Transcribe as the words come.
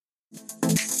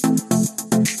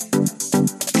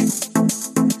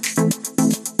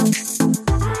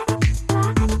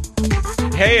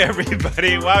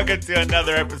everybody. Welcome to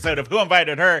another episode of Who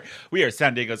Invited Her? We are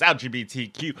San Diego's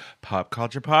LGBTQ pop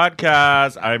culture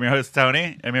podcast. I'm your host,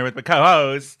 Tony. I'm here with my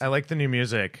co-host. I like the new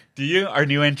music. Do you? Our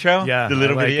new intro? Yeah. The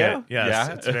little I like video? It. Yes,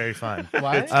 Yeah. it's very fun.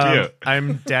 What? It's cute.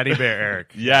 I'm Daddy Bear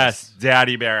Eric. Yes,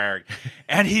 Daddy Bear Eric.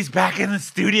 And he's back in the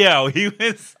studio. He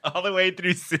was all the way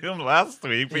through Zoom last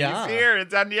week, but Yeah. he's here in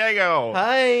San Diego.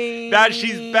 Hi. That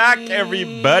she's back,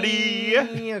 everybody.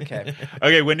 Okay.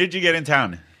 Okay, when did you get in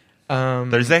town?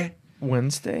 Thursday?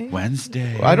 Wednesday?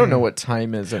 Wednesday. I don't know what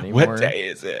time is anymore. What day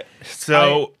is it?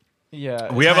 So...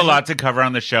 Yeah. we have a lot to cover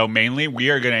on the show. Mainly, we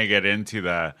are going to get into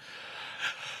the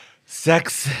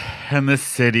Sex and the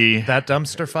City. That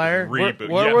dumpster fire? Reboot.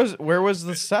 Where was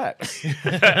the sex?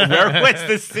 Where was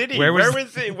the city? Where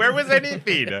was- Where was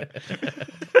anything?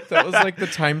 That was like the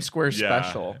Times Square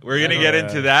special. We're going to get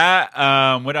into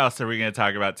that. What else are we going to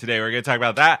talk about today? We're going to talk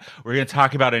about that. We're going to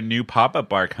talk about a new pop-up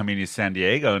bar coming to San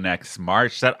Diego next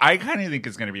March that I kind of think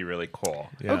is going to be really cool.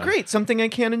 Yeah. Oh, great. Something I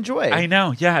can enjoy. I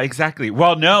know. Yeah, exactly.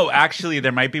 Well, no, actually,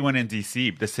 there might be one in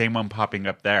D.C., the same one popping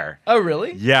up there. Oh,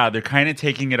 really? Yeah, they're kind of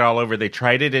taking it all over. They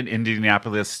tried it in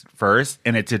Indianapolis first,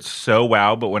 and it did so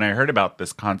well. But when I heard about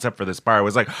this concept for this bar, I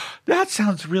was like, that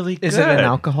sounds really good. Is it an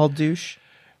alcohol douche?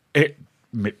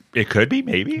 It could be,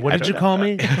 maybe. What I did don't you know. call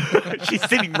me? She's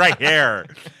sitting right here.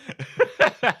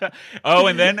 Oh,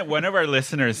 and then one of our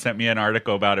listeners sent me an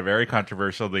article about a very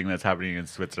controversial thing that's happening in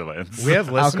Switzerland. We have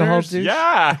Alcohol listeners? douche?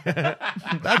 Yeah,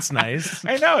 That's nice.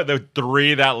 I know. The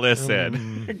three that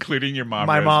listen, including your mom.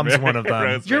 My mom's Rosemary. one of them.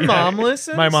 Rosemary. Your mom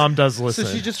listens? My mom does So listen.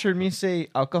 she just heard me say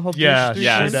alcohol douche? yeah, three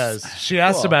yes. she times? does. She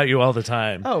asks Cool. about you all the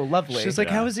time. Oh, lovely. She's like,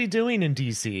 Yeah. how is he doing in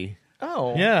D.C.?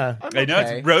 oh. Yeah. I'm I know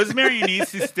okay. it's Rosemary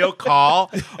needs to still call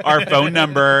our phone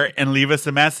number and leave us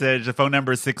a message. The phone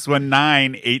number is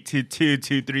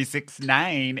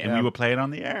 619-822-2369, and we will play it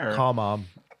on the air. Call mom.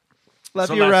 Love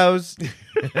So you, let's- Rose.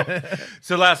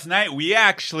 So last night, we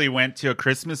actually went to a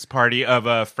Christmas party of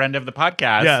a friend of the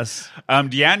podcast. Yes.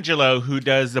 D'Angelo, who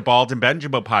does the Bald and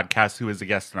Benjamin podcast, who is a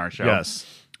guest on our show. Yes.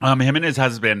 Him and his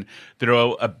husband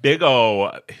throw a big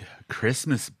old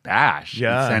Christmas bash in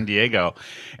San Diego,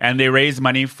 and they raise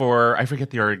money for, I forget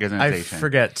the I organization.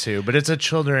 forget too, but it's a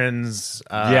children's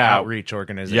outreach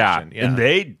organization. Yeah. And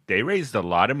they raised a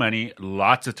lot of money,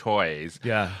 lots of toys.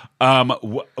 Yeah.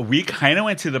 We kind of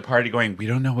went to the party going, we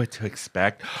don't know what to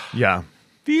expect. Yeah.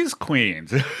 These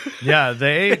queens. Yeah,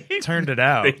 they turned it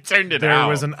out. They turned it there out.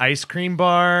 was an ice cream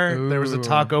bar. There was a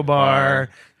taco bar.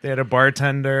 They had a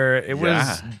bartender.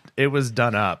 It was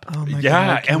done up. Oh my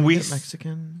Yeah, God. Can and we we get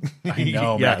Mexican? I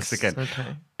know, Yes. Mexican.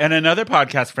 Okay. And another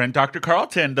podcast friend, Dr.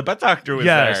 Carlton, the butt doctor, was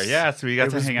Yes. there. Yeah, so we got It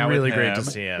to was hang out really with him. great to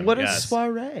see him. What a yes.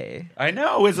 soiree. I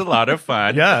know, it was a lot of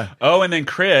fun. Yeah. Oh, and then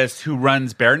Chris, who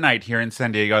runs Bear Night here in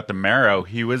San Diego at the Marrow,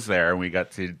 he was there, and we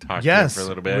got to talk to him Yes, for a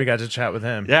little bit. we got to chat with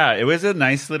him. Yeah, it was a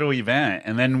nice little event.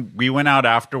 And then we went out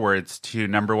afterwards to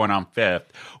Number One on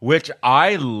Fifth, which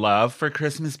I love for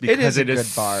Christmas because a it is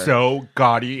good bar. so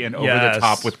gaudy and over the Yes.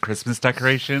 top with Christmas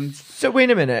decorations. So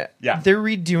wait a minute. Yeah. They're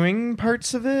redoing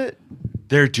parts of it?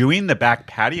 They're doing the back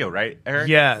patio, right, Eric?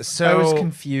 Yeah, so I was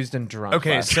confused and drunk.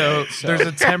 okay, last so night, there's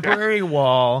a temporary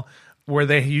wall where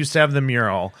they used to have the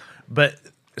mural, but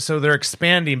so they're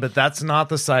expanding, but that's not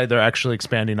the side they're actually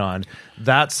expanding on.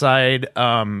 That side,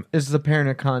 is the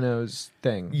Pernicano's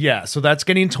thing. yeah, so that's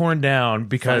getting torn down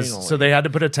because Finally. so they had to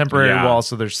put a temporary Yeah. wall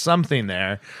so there's something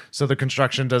there so the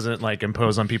construction doesn't like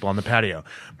impose on people on the patio.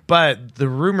 But the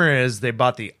rumor is they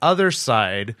bought the other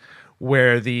side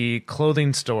where the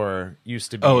clothing store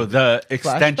used to be. Oh, the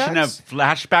extension of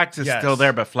Flashbacks is Yes. still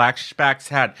there, but Flashbacks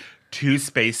had two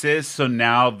spaces, so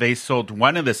now they sold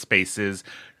one of the spaces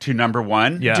to Number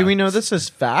One. Yeah. Do we know this is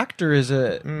fact or is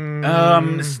it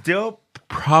Still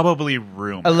probably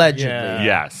room. allegedly? Yeah.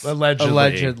 Yes.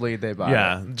 Allegedly they bought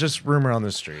Yeah, it. just rumor on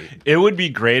the street. It would be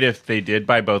great if they did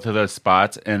buy both of those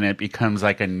spots and it becomes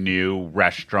like a new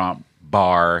restaurant,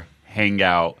 bar,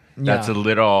 hangout. That's a Yeah.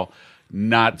 little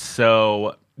not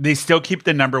so. They still keep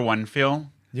the Number One feel.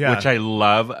 Yeah. Which I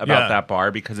love about Yeah. that bar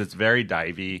because it's very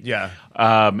divey. Yeah.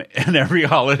 And every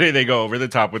holiday they go over the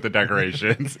top with the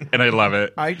decorations, and I love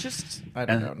it. I don't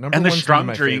know. Number And the one's strong one of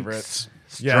my drinks, favorites.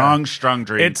 Yeah. strong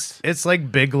drinks. It's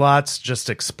like Big Lots just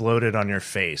exploded on your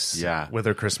face. Yeah. with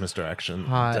their Christmas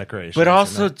decorations. But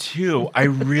also too, I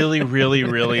really, really,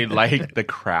 really like the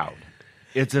crowd.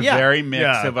 It's a Yeah. very mix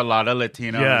Yeah. of a lot of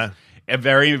Latinos. Yeah. A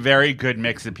very, very good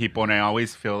mix of people, and I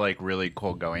always feel like really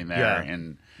cool going there. Yeah.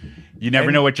 And you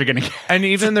never know what you're gonna get. And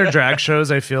even their drag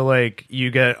shows, I feel like you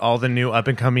get all the new up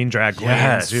and coming drag queens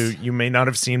Yes. who you may not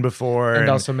have seen before. And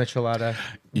also Michelada.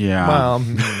 Yeah. well,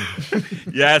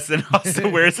 yes, and also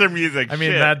where's their music? I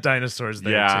mean Shit. that dinosaur's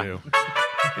there Yeah. too.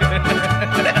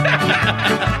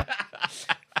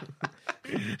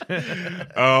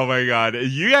 Oh my god,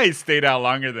 you guys stayed out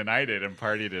longer than I did and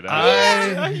partied it up.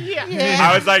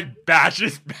 I was like, Bash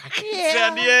is back in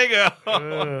San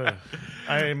Diego.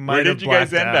 I might Where have did you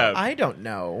guys blacked end out. up? I don't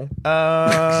know.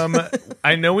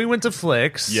 I know we went to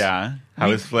Flicks. Yeah, how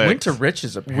was Flicks? Went to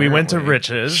Rich's. Apparently. We went to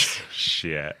Rich's.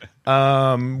 Shit.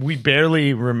 We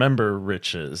barely remember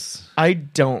Rich's. I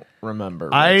don't remember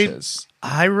Rich's.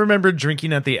 I remember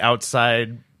drinking at the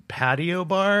outside patio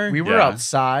bar. We were Yeah.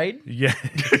 outside. Yeah.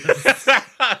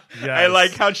 I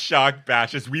like how shocked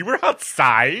Bash is. We were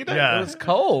outside. Yeah. It was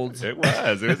cold. It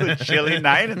was. It was a chilly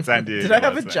night in San Diego. Did I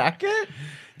have a wasn't it? jacket?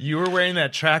 You were wearing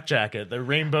that track jacket, the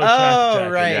rainbow track jacket.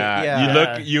 right. Yeah. Yeah.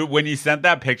 You look. When you sent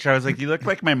that picture, I was like, you look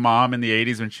like my mom in the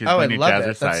 '80s when she was Oh, I playing love it.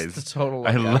 jazzercise. That's the total.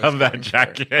 I look was love that going for.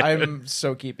 jacket. I'm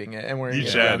so keeping it and wearing You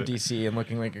it around should. DC and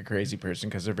looking like a crazy person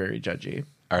because they're very judgy.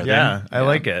 Are Yeah, they? I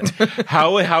like it.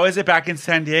 How is it back in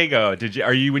San Diego?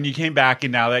 Are you when you came back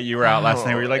and now that you were out last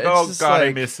night, were you like, it's oh just god, I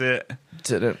like- miss it?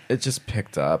 It just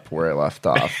picked up where I left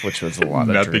off, which was a lot of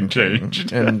Nothing drinking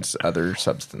changed. and other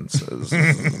substances.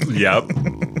 Yep.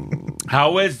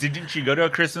 Didn't you go to a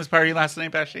Christmas party last night,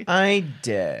 Bashi? I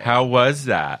did. How was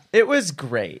that? It was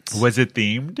great. Was it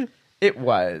themed? It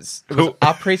was. It Who- was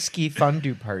après ski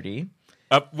fondue party.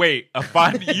 Wait, a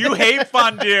fondue. You hate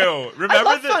fondue. Remember I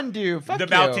love the fondue. Fuck the you.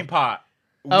 melting pot?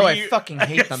 Oh, I fucking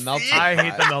hate the melting pot. I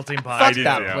hate the melting pot. Fuck do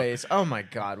that too. place. Oh my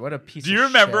god, what a piece Do of you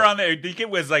remember shit. on the? I think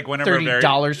it was like one of our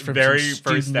 $30 from very some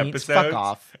first stewed meats? episodes. Fuck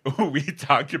off. We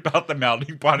talked about the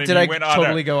melting pot, and Did you I went on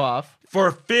totally go off? for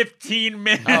 15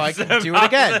 minutes. Oh, I can do it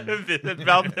again.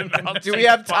 About the melting Do we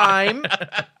have pot. time?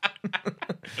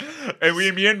 And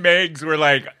me and Megs were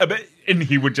like, and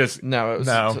he would just, No, it was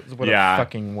No. what Yeah. a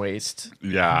fucking waste.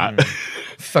 yeah.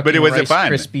 Fucking But it was Rice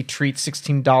fun. Krispie treat,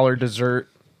 $16 dessert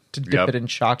to dip Yep. it in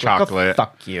chocolate. Chocolate. Go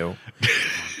fuck you.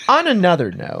 On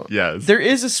another note, Yes. there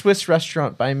is a Swiss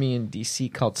restaurant by me in DC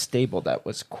called Stable that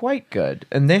was quite good,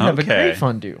 and they have a Okay. great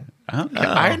fondue. Okay.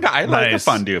 I like a nice.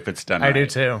 fondue if it's done I do right.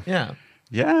 too. Yeah.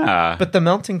 Yeah. But the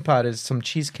melting pot is some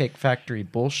Cheesecake Factory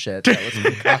bullshit that was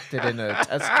concocted in a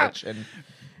test kitchen.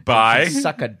 Bye.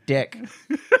 Suck a dick.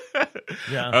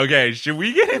 Yeah. Okay, should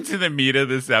we get into the meat of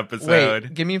this episode?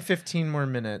 Wait, give me 15 more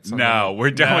minutes. on No, we're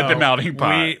done with the No, melting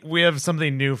pot. We have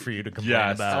something new for you to complain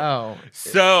Yes. the- about. Oh.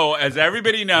 So, as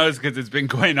everybody knows, because it's been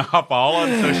going off all on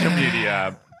social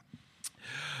media,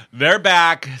 they're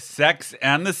back, Sex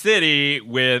and the City,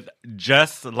 with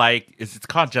it's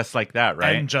called Just Like That,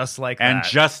 right? And just like And that.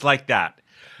 Just Like That.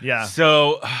 yeah.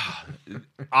 So,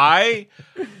 I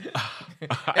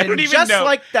And don't even just know.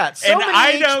 like that, so And many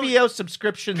I don't- HBO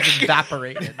subscriptions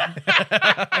evaporated.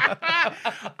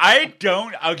 I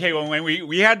don't. Okay, well, when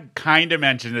we had kind of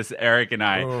mentioned this, Eric and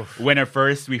I, Oof. when at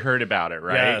first we heard about it,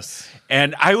 right? Yes.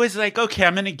 And I was like, okay,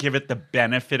 I'm going to give it the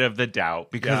benefit of the doubt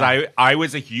because Yeah. I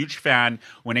was a huge fan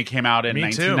when it came out in Me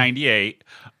too. 1998,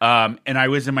 and I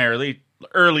was in my early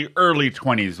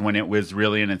 20s when it was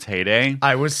really in its heyday.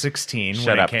 I was 16 Shut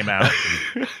when up. it came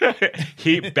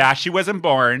out. Bashi wasn't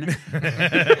born.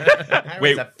 I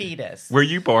Wait. was a fetus. Were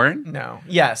you born? No.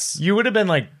 Yes. You would have been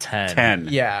like 10. 10.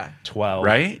 Yeah. 12.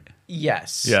 Right?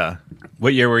 Yes. Yeah.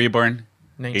 What year were you born?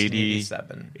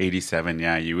 1987. 87.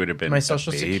 Yeah, you would have been My a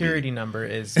social baby. security number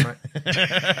is. My,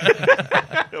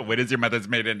 What is your mother's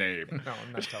maiden name? no,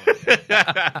 I'm not telling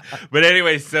you. But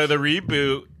anyway, so the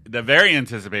reboot, the very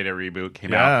anticipated reboot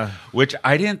came out, Yeah. which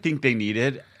I didn't think they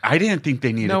needed. I didn't think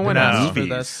they needed No the one asked for movies.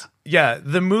 this. Yeah,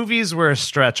 the movies were a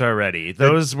stretch already.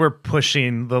 Those were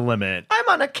pushing the limit. I'm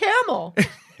on a camel.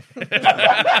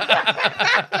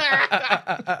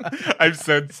 I'm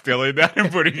so stealing that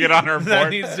and putting it on our That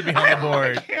board. needs to be on the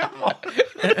board.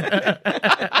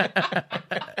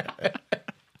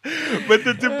 But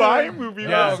the Dubai movie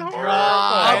Yeah. was horrible.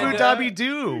 Abu Dhabi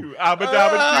do. Abu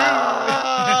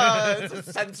Dhabi It's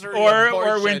a sensory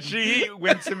or when abortion.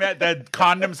 when the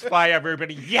condoms fly,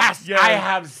 everybody, yes, Yeah. I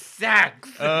have sex.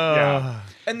 Yeah.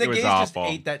 And the It was gays awful.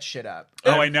 just ate that shit up.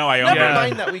 Oh, I know. I own Never Yeah.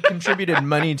 mind that we contributed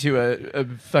money to a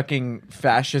fucking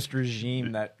fascist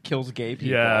regime that kills gay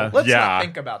people. Yeah. Let's Yeah. not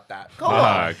think about that. Go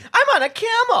on. Fuck. I'm on a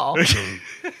camel.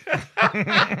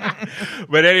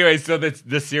 But anyway, so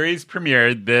the series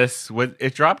premiered.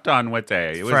 It dropped on what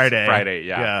day? It was Friday. Friday,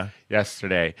 yeah. Yeah.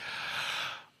 Yesterday.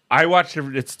 I watched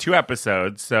it. It's 2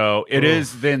 episodes, so it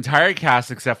is the entire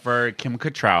cast except for Kim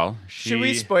Cattrall. Should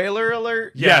we spoiler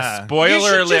alert? Yeah. Yes, You spoiler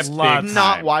should alert. just big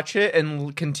not time. watch it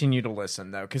and continue to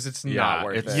listen though, because it's Yeah, not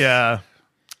worth it's- it. Yeah.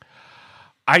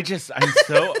 I'm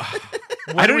so.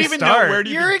 I don't we even start? know where to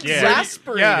You're begin.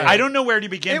 exasperated. Yeah. I don't know where to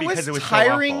begin It because was it was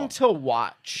tiring so awful. to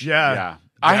watch. Yeah. Yeah.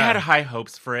 I had high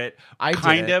hopes for it. I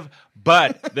kind didn't. of.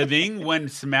 But the thing when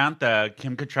Samantha,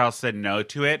 Kim Cattrall, said no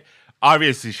to it,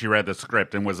 obviously she read the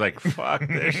script and was like, fuck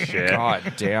this shit.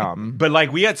 God damn. But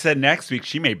like we had said next week,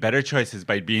 she made better choices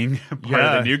by being part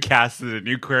of the new cast of the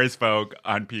new Queer as Folk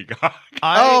on Peacock.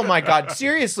 Oh my God!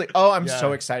 Seriously. Oh, I'm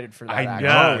so excited for that. I actually.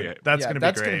 know. Yeah, that's gonna be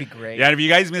that's great. gonna be great. Yeah, and if you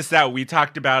guys missed out, we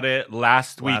talked about it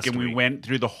last week, and we went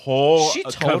through the whole She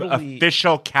totally-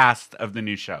 official cast of the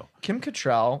new show. Kim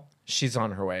Cattrall, she's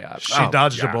on her way up. She Oh,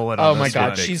 dodged yeah. a bullet. Oh on my this God,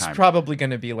 one. big she's time. probably going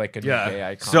to be like a new Yeah. gay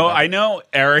icon. So I know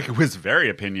Eric was very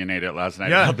opinionated last night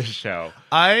Yeah. about the show.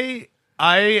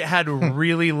 I had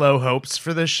really low hopes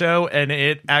for this show, and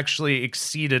it actually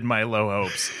exceeded my low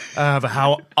hopes of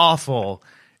how awful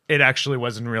it actually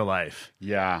was in real life.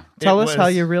 Yeah. Tell It us how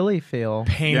was you really feel.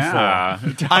 Painful. Yeah.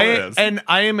 Tell us. And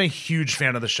I am a huge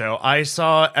fan of the show. I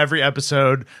saw every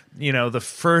episode. The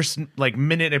first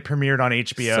minute it premiered on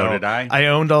HBO. So did I. I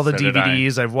owned all the So did I.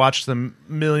 DVDs. I've watched them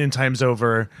a million times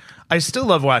over. I still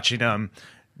love watching them.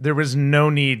 There was no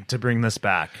need to bring this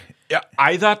back. Yeah,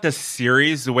 I thought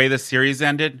the way the series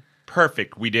ended,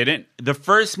 perfect. We didn't. The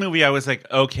first movie, I was like,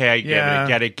 okay, I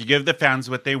get it. You give the fans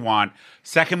what they want.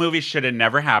 Second movie should have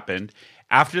never happened.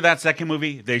 After that second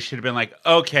movie, they should have been like,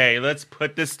 okay, let's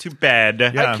put this to bed.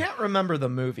 Yeah. I can't remember the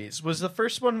movies. Was the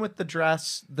first one with the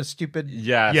dress, the stupid...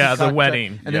 Yes. Yeah, the tucked-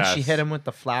 wedding. And then she Yes. hit him with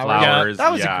the flowers. Flowers,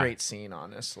 That was yeah. a great scene,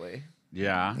 honestly.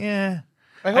 Yeah. Yeah.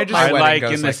 I hope just- my I wedding like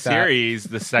goes in the like that. series,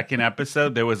 the second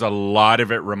episode, there was a lot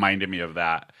of it reminded me of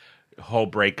that whole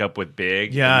breakup with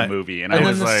Big Yeah. in the movie. And And I then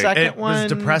was the like, second It was one-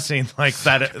 depressing like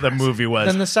that the movie was.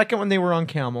 Then the second one, they were on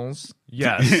camels.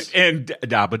 Yes. and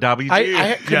Dabba Dabba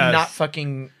I could Yes. not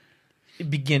fucking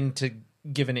begin to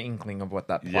give an inkling of what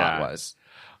that plot Yeah. was.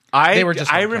 I They were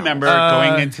just I on remember camels.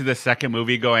 going into the second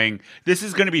movie going, this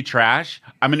is going to be trash.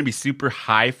 I'm going to be super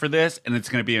high for this, and it's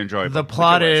going to be enjoyable. The Which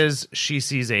plot it was. is she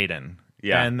sees Aiden.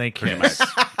 Yeah, And they pretty kiss.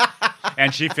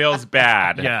 and she feels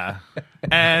bad. Yeah.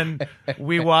 And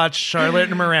we watch Charlotte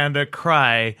and Miranda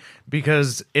cry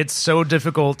because it's so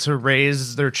difficult to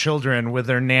raise their children with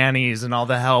their nannies and all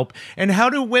the help. And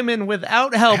how do women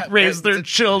without help raise their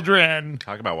children?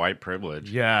 Talk about white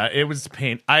privilege. Yeah, it was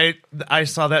pain. I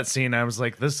saw that scene. I was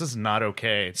like, this is not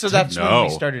okay. So that's when No. we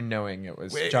started knowing it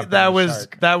was jumping That the was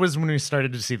shark. that was when we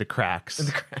started to see the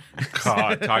cracks.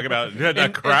 God, talk about the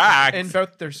In- cracks. in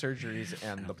both their surgeries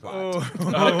and the plot.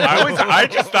 I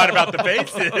just thought about the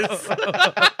faces.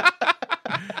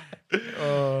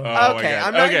 Oh my Okay, God.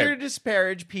 I'm not Okay. here to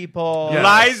disparage people. Yeah.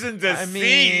 Lies and I deceit.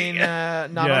 mean, not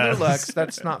on Yes. their looks.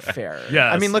 That's not fair.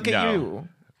 Yes. I mean, look at No. you.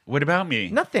 What about me?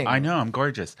 Nothing. I know, I'm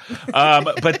gorgeous.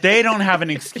 But they don't have an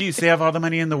excuse. They have all the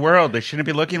money in the world. They shouldn't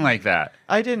be looking like that.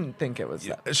 I didn't think it was that.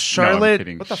 No, I'm Charlotte.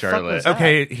 kidding. What the fuck Charlotte. was that?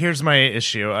 Okay, here's my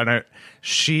issue. And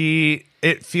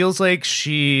it feels like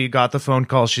she got the phone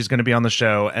call she's going to be on the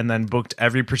show and then booked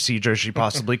every procedure she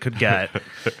possibly could get.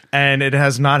 And it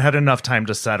has not had enough time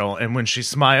to settle. And when she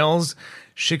smiles,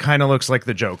 she kind of looks like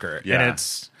the Joker. Yeah. And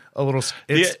it's a little,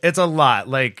 it's a lot.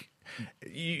 Like,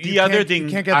 The other thing, you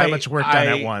can't get that much work done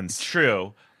at once.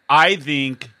 True. I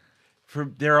think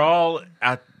they're all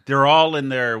in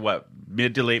their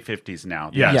mid to late 50s now.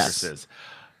 The Yes. actresses.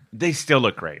 They still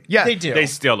look great. Yeah, They do. They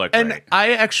still look And great.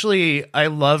 I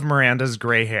love Miranda's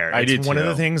gray hair. I It's did one of too.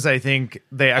 the things I think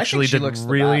they actually she did looks the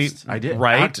really best. I did.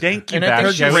 right. Thank you, And I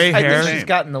Beck. think, Her gray I hair- think she's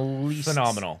gotten the least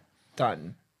Phenomenal.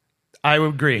 done. I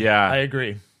would agree. Yeah. I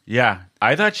agree. Yeah,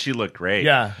 I thought she looked great.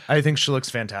 Yeah, I think she looks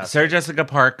fantastic. Sarah Jessica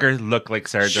Parker looked like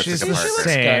Sarah She's Jessica the Parker. She looks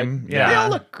same. good. Yeah. They all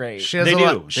look great. She has They a do.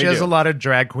 lot. She They has do. a lot of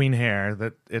drag queen hair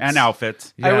that it's, And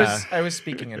outfits. Yeah. I was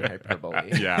speaking in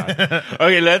hyperbole. Yeah.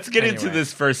 Okay, let's get into Anyway.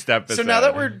 this first episode. So now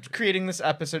that we're creating this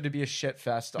episode to be a shit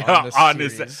fest on this on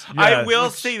series, this, Yeah. I will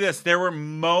say this: there were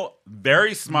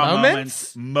very small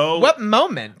Moments? moments. what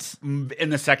moment? In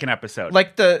the second episode?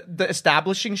 Like the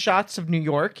establishing shots of New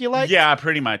York? You like? yeah,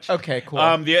 pretty much. Okay, cool.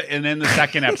 And then the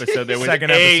second episode, there was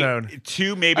Second episode.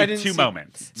 two, I maybe didn't two see-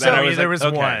 moments. So that I there like, was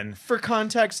okay. one. For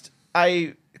context,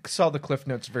 I saw the Cliff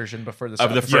Notes version before this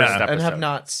Of the episode, first and have episode.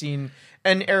 not seen.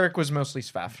 And Eric was mostly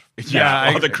sfaff. Yeah,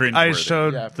 all the I cringe.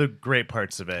 showed Yeah. the great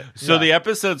parts of it. So Yeah. the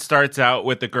episode starts out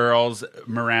with the girls,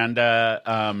 Miranda,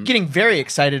 Getting very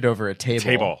excited over a table.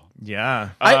 table. Yeah,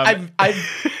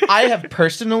 I have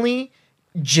personally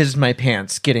jizzed my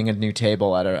pants getting a new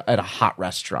table at a hot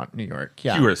restaurant in New York.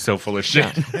 Yeah. You are so full of shit.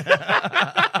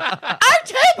 Our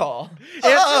table.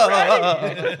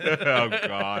 Oh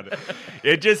God!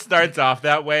 It just starts off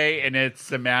that way, and it's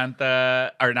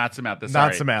Samantha or not Samantha. Sorry.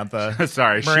 not Samantha.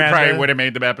 Sorry, she Miranda, probably would have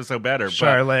made the episode better. but-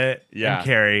 Charlotte, Yeah. and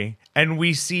Carrie, and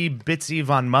we see Bitsy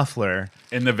von Muffler.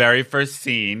 In the very first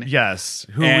scene. Yes,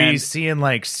 who we And- see in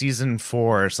like season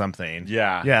 4 or something.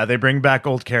 Yeah. Yeah, they bring back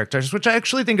old characters, which I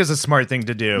actually think is a smart thing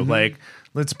to do. Like,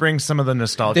 let's bring some of the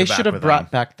nostalgia They back should have with brought them.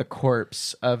 back the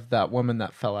corpse of that woman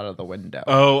that fell out of the window.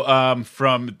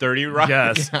 From 30 Rock.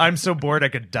 Yes, I'm so bored I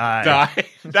could die. Die.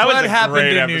 That was What a happened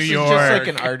great in New episode. It's York? just like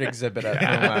an art exhibit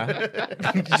at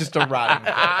NOMA. Just a rotting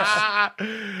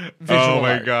corpse. Visual Oh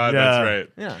my art. god, Yeah. that's right.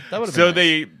 Yeah, that would have So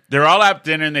been nice. they're all at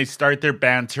dinner and they start their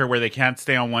banter where they can't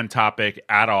stay on one topic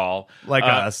at all. Like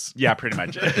us. Yeah, pretty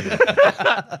much.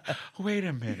 Wait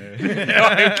a minute. No,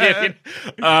 I'm kidding.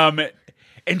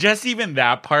 And just even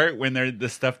that part when they're the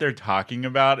stuff they're talking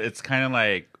about, it's kind of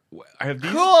like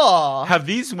Cool. have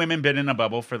these women been in a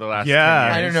bubble for the last 10 Yeah.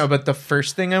 years? I don't know, but the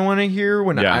first thing I want to hear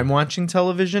when Yeah. I'm watching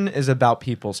television is about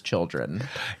people's children.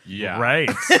 Yeah. Right.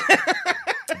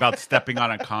 About stepping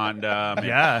on a condom. And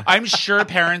Yeah. I'm sure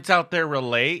parents out there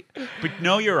relate, but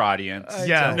know your audience.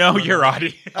 Yeah. Know your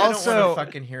audience. I don't Also- want to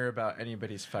fucking hear about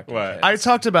anybody's fucking What? kids. I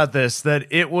talked about this, that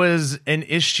it was an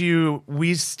issue.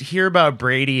 We hear about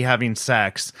Brady having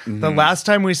sex. The last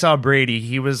time we saw Brady,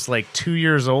 he was like 2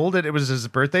 years old, and it was his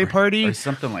birthday party. Or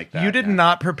something like that. You did yeah.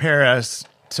 not prepare us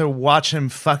to watch him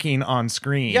fucking on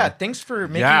screen. Yeah, thanks for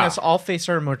making Yeah. us all face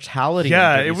our mortality.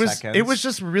 Yeah, in 30 it was seconds. it was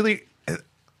just really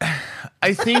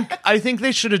I think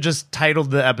they should have just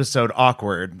titled the episode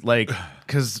awkward, like,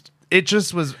 because it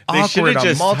just was They awkward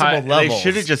on multiple levels. They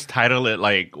should have just titled it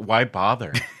like "Why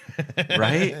Bother,"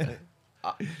 right?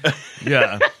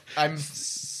 Yeah. I'm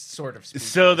sort of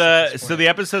speechless So at this the point.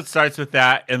 episode starts with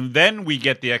that, and then we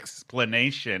get the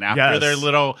explanation after Yes. their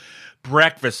little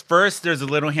breakfast. First, there's a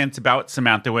little hint about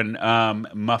Samantha when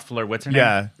Muffler. What's her name?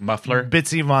 Yeah. Muffler.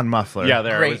 Bitsy von Muffler. Yeah,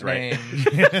 there I great was right.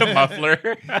 name.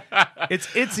 Muffler. It's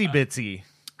Itsy Bitsy.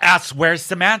 Asks, "Where's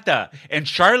Samantha?" And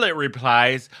Charlotte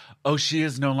replies, "Oh, she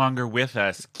is no longer with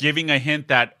us," giving a hint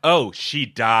that, oh, she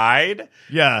died.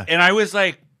 Yeah. And I was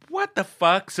like, what the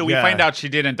fuck? So we Yeah. find out she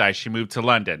didn't die. She moved to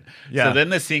London. Yeah. So then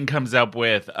the scene comes up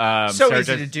with So Sarah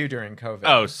easy to Jess- do during COVID.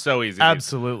 Oh, so easy.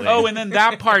 Absolutely. Oh, and then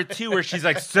that part too, where she's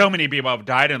like, so many people have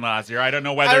died in the last year. I don't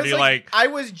know I whether was to like. I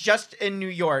was just in New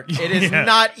York. It is Yeah.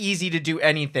 not easy to do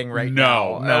anything right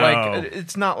No, now. no. Like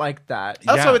it's not like that.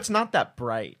 Also, Yeah. it's not that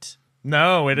bright.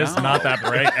 No, it is No. not that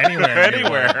bright anywhere.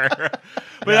 Anywhere.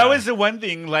 But that was the one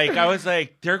thing, like, I was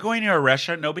like, they're going to a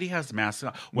restaurant, nobody has masks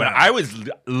on. When No. I was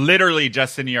literally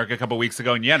just in New York a couple weeks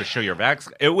ago and you had to show your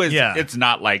vaccine, it's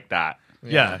not like that.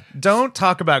 Yeah. Don't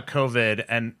talk about COVID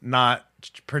and not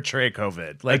portray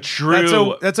COVID. Like, A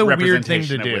true that's a weird thing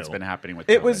representation to of do. what's been happening with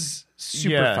It COVID. was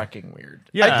super Yeah. fucking weird.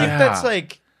 Yeah. I think Yeah. that's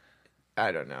like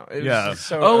I don't know. It was Yeah. just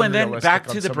so Oh, and then unrealistic back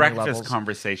on to the so many breakfast levels.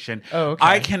 conversation. Oh, okay.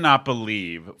 I cannot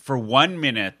believe for 1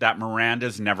 minute that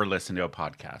Miranda's never listened to a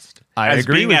podcast. I as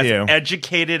agree being with as you.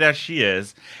 educated as she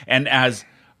is, and as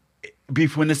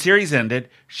when the series ended,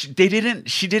 she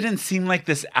didn't seem like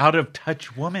this out of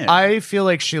touch woman. I feel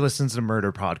like she listens to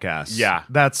murder podcasts. Yeah.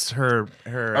 That's her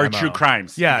Or MO. true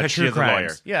crimes, Yeah, because she true is a crimes.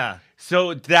 lawyer. Yeah.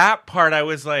 So that part, I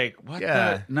was like, "What?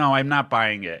 Yeah. The? No, I'm not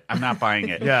buying it. I'm not buying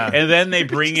it." Yeah. And then they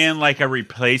bring in like a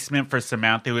replacement for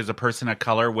Samantha, who is a person of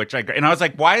color. And I was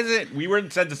like, "Why is it? We were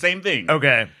said the same thing."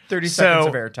 Okay. 30 So seconds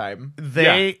of airtime.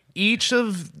 They each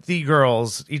of the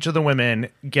girls, each of the women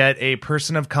get a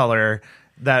person of color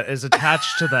that is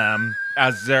attached to them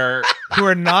As their who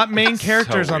are not main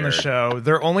characters on the weird. show.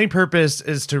 Their only purpose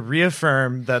is to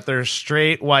reaffirm that their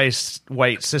straight white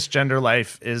cisgender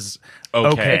life is Okay.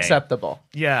 okay. Acceptable.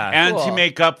 Yeah. and to Cool.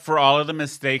 make up for all of the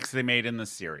mistakes they made in the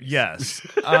series. yes.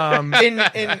 in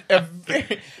a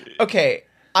very, okay,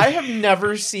 I have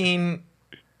never seen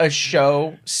a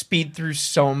show speed through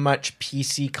so much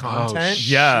PC content shit.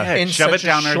 Yeah. in Shove such it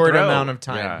down a our short throat. amount of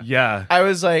time. Yeah. Yeah. I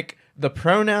was like, the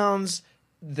pronouns,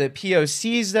 the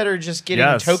POCs that are just getting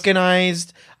Yes.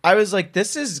 tokenized. I was like,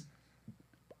 this is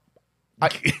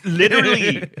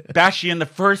Literally, Bashi, in the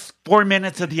first 4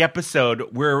 minutes of the episode,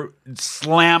 we're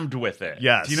slammed with it.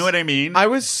 Yes. Do you know what I mean? I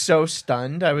was so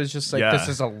stunned. I was just like, Yeah. this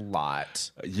is a lot.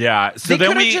 Yeah. So They then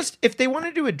could have we just, if they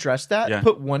wanted to address that, Yeah.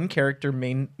 put one character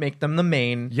make them the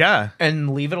main, Yeah.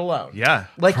 and leave it alone. Yeah.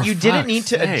 Like For you didn't fuck's need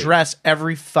to sake. address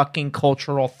every fucking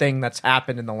cultural thing that's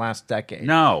happened in the last decade.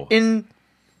 No. In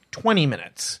 20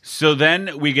 minutes. So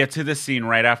then we get to the scene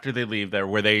right after they leave there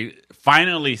where they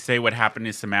finally say what happened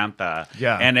to Samantha.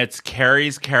 Yeah. And it's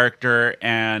Carrie's character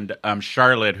and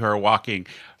Charlotte who are walking.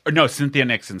 Or no, Cynthia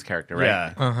Nixon's character, right?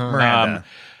 Yeah. Miranda.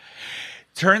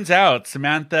 Turns out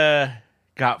Samantha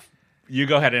got. You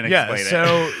go ahead and Yeah, explain so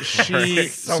it. she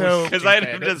so Because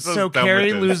I'm just so done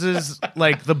Carrie with this. loses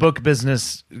like the book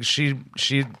business. She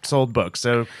sold books,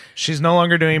 so she's no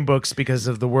longer doing books because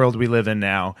of the world we live in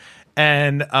now.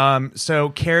 And so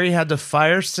Carrie had to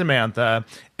fire Samantha,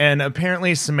 and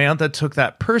apparently Samantha took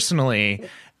that personally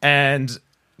and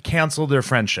canceled their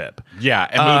friendship. Yeah,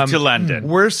 and moved to London.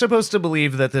 We're supposed to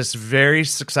believe that this very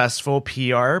successful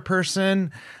PR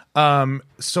person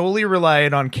solely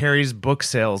relied on Carrie's book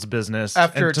sales business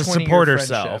After a to 20-year support friendship.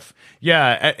 herself.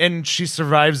 Yeah, and she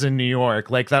survives in New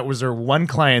York. Like, that was her one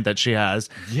client that she has.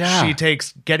 Yeah. She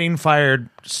takes getting fired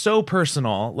so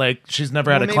personal. Like, she's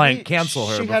never had a Maybe client cancel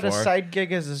her She before. had a side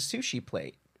gig as a sushi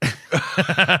plate.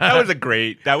 That was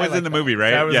that was like in the that. movie,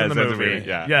 right? That was Yes, in the that was movie.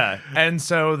 Yeah. And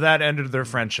so that ended their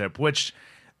friendship, which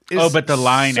is Oh, but the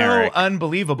line, so Eric,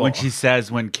 unbelievable.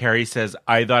 when Carrie says,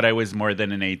 I thought I was more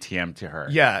than an ATM to her.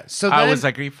 Yeah. So I then- was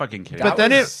like, are you fucking kidding? But me?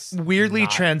 then it was weirdly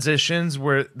not- transitions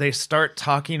where they start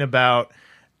talking about,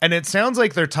 and it sounds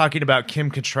like they're talking about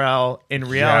Kim Cattrall in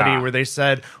reality, Yeah. where they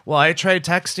said, well, I tried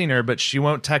texting her, but she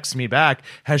won't text me back.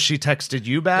 Has she texted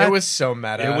you back? It was so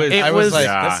meta. It I was- was like,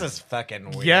 Yeah. this is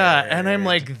fucking weird. Yeah, and I'm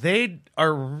like, they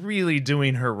are really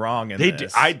doing her wrong in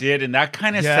this. I did, and that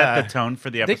kind of Yeah. set the tone for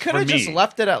the they episode. could have for me. just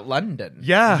left it at London.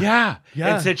 Yeah. Yeah.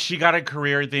 Yeah. And said she got a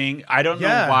career thing. I don't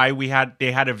Yeah. know why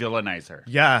they had to villainize her.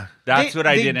 Yeah. That's what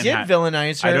I they didn't did have.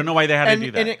 villainize her. I don't know why they had and, to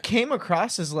do that. And it came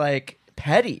across as like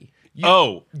petty.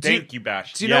 Thank you,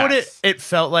 Bash. Do you know what Yes. it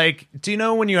felt like? Do you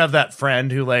know when you have that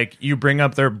friend who, like, you bring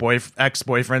up their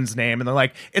ex-boyfriend's name and they're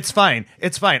like, it's fine,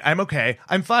 I'm okay,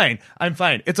 I'm fine,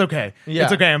 it's okay, Yeah.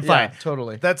 it's okay, I'm Yeah, fine.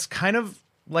 totally. That's kind of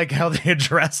like how they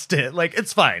addressed it. Like,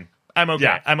 it's fine, I'm okay,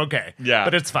 Yeah. I'm okay, Yeah.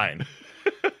 but it's fine.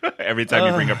 Every time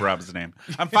you bring up Rob's name,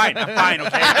 I'm fine, okay, guys,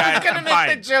 I'm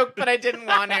fine. joke, but I didn't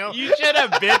want to. You should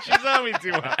have, bitch. You saw me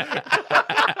too much.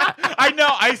 I know.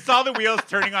 I saw the wheels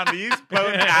turning on these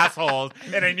potent assholes,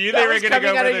 and I knew they were going to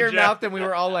go coming out for of the your joke. mouth, and we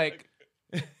were all like,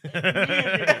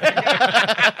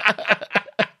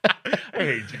 I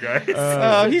hate you guys.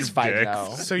 "Oh, he's fine dicks. now."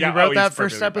 So Yeah, you wrote he's that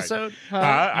first perfectly fine. episode?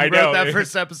 I You know. wrote that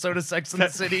first episode of Sex and the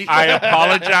City? I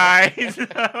apologize.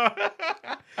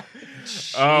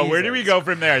 Oh, where do we go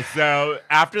from there? So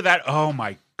after that, oh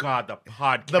my god, the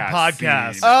podcast. The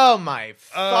podcast. scene. Oh my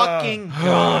fucking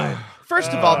god!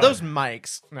 First of all, those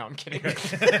mics. No, I'm kidding. Those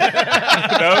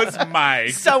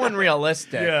mics. So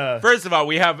unrealistic. Yeah. First of all,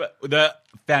 we have the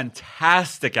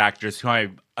fantastic actress who I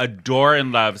adore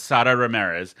and love, Sara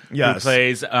Ramirez, who Yes.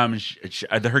 plays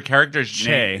her character is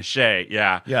Shay. Shay,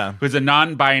 yeah, Yeah. who's a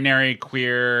non-binary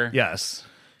queer, Yes.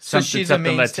 So something, she's a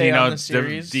something mainstay Latino on the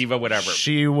series? diva, whatever.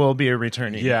 She will be a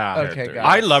returning. Yeah, Okay, got it.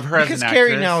 I love her Because as an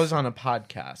Carrie actress. now is on a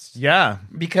podcast. Yeah.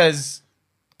 Because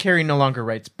Carrie no longer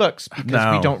writes books because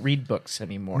No. we don't read books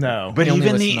anymore. No. But We only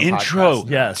even the listen to intro podcasts.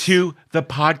 Yes. to the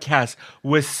podcast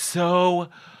was so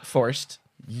Forced.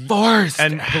 forced.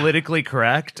 And politically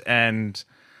correct, and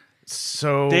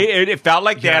so it felt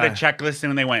like they had a Yeah. checklist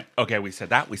and they went, okay, we said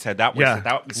that, we said that, we Yeah. said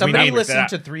that. we said Somebody that, we said listened that.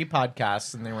 to 3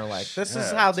 podcasts and they were like, this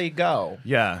is how they go.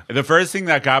 yeah. The first thing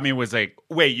that got me was like,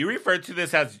 wait, you refer to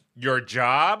this as your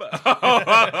job?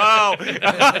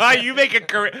 You make a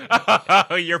career.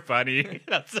 Oh, you're funny.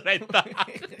 That's what I thought.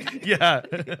 Yeah.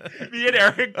 Me and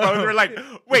Eric both were like,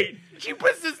 wait, she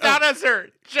puts this down as her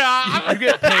job. You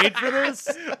get paid for this?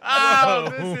 Oh,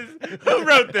 this is who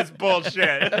wrote this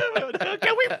bullshit?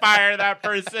 Can we fire that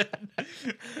person?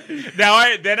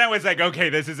 Then I was like, okay,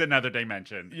 this is another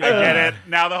dimension. I get it.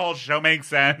 Now the whole show makes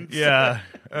sense. Yeah.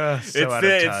 So It's out the,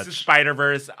 of it's the touch.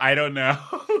 Spider-Verse. I don't know.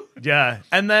 Yeah.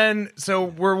 And then, so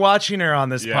we're watching her on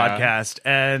this Yeah. podcast,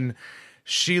 and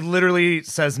she literally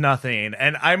says nothing.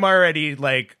 And I'm already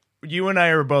like, you and I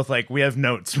are both like, we have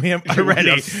notes. We have already.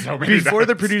 have so many Before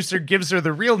the notes. producer gives her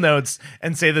the real notes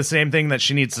and say the same thing that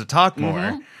she needs to talk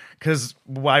more. Because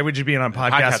why would you be on a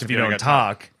podcast if you don't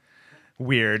talk?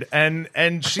 Weird. And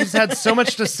she's had so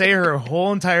much to say her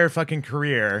whole entire fucking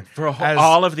career For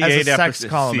all of the as 8 a sex episodes-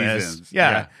 columnist. seasons. Yeah.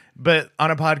 Yeah. But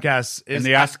on a podcast is And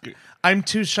they ask I'm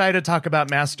too shy to talk about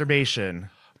masturbation.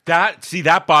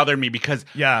 that bothered me because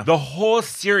Yeah. the whole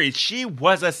series, she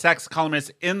was a sex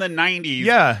columnist in the 90s.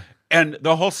 Yeah. And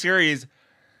the whole series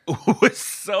was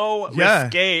so Yeah.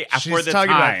 risque She's for the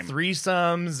talking time. about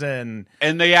threesomes and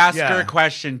And they asked Yeah. her a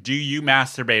question, do you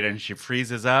masturbate? And she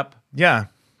freezes up. yeah.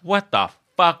 What the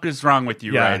fuck is wrong with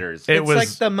you Yeah. writers? It It's was like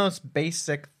the most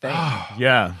basic thing.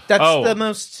 yeah. That's Oh. the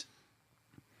most.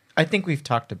 I think we've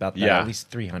talked about that Yeah. at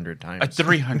least 300 times.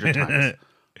 300 times.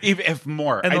 Even if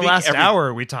more. In I the think last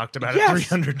hour we talked about Yes. it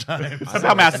 300 times. About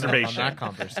on masturbation. that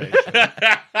conversation.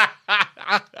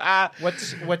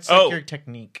 What's Oh. like your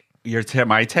technique?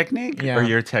 My technique Yeah. or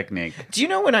your technique? Do you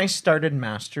know when I started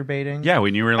masturbating? Yeah,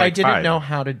 when you were like I didn't 5. know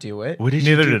how to do it. What did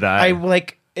Neither you do? did I.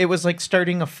 It was like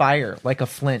starting a fire, like a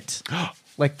flint.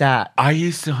 like that. I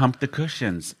used to hump the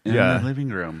cushions in Yeah. the living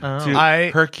room Oh.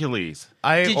 to Hercules.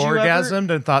 I Did you orgasmed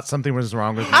and thought something was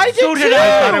wrong with me. I did So did too.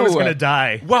 I. I thought I was going to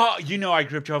die. Well, I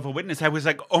grew up Jehovah's Witness. I was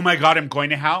like, oh my God, I'm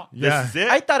going to hell. Yeah. This is it.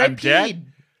 I thought I'm I dead.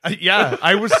 peed. Yeah,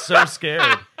 I was so scared.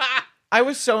 I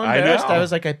was so embarrassed. know. I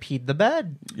was like, I peed the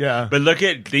bed. Yeah. But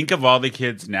think of all the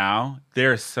kids now.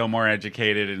 They're so more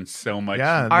educated and so much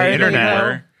Yeah, the Are they internet. now?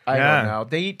 More. I Yeah. don't know.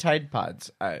 They eat Tide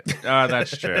Pods. Oh,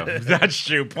 that's true. That's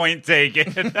true. Point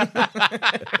taken.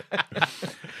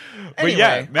 But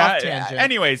Anyway, off tangent.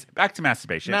 anyways, back to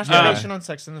masturbation. Masturbation on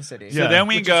Sex in the City. So then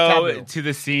we Which is go taboo. to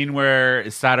the scene where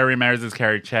Sara Ramirez's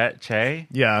character Che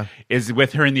Yeah. is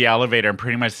with her in the elevator and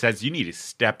pretty much says, "You need to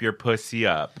step your pussy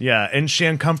up." Yeah. And she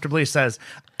uncomfortably says,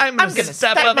 I'm going to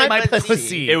step up my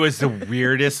pussy. It was the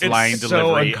weirdest It's line so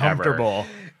delivery uncomfortable.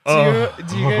 ever.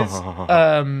 Do you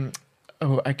guys?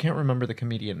 I can't remember the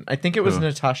comedian. I think it was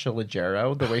Natasha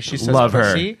Leggero. The way she says Love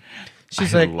her. pussy.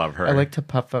 She's I like, love her. I like to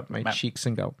puff up my cheeks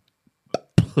and go.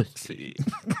 Pussy.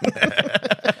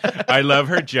 I love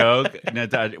her joke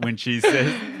when she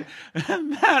says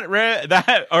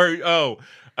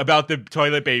about the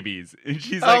toilet babies. And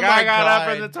she's like, my I got up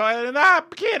God. from the toilet and that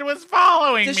kid was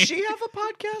following Does me. she have a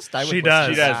podcast? I would She listen does.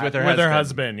 to She does that. with her With her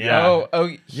husband. husband,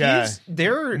 yeah. Yeah.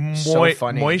 They're so Moi-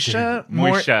 funny. Moisha?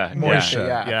 Moisha. Moisha,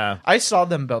 Yeah. yeah. I saw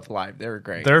them both live. They were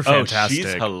great. They're Oh, fantastic.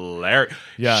 she's hilarious.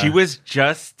 Yeah. She was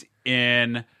just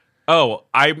in.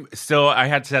 I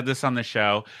had said this on the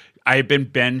show. I've been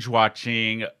binge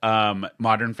watching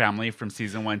Modern Family from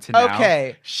season 1 to now.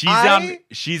 Okay,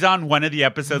 She's on one of the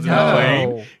episodes No. I'm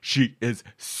playing. She is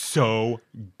so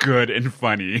good and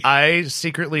funny. I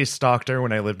secretly stalked her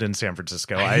when I lived in San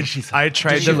Francisco. think she's I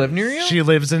tried Does to she live near you? She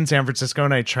lives in San Francisco,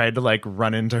 and I tried to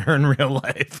run into her in real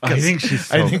life. I think she's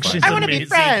so I think funny. she's I wanna be amazing.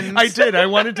 friends. I did. I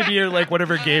wanted to be her one of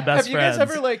her gay best Have you friends. guys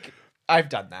ever I've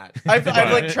done that.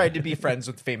 I've tried to be friends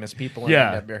with famous people. And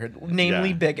Yeah. I've never heard, namely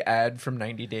Yeah. Big Ed from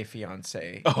 90 Day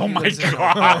Fiance. Oh He my lives in-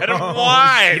 God!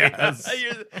 Why? Yes.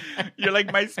 You're like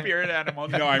my spirit animal.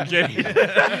 No, I'm kidding.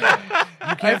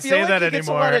 I can't feel say like that he gets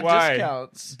anymore. A lot of Why?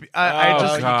 discounts. I Oh,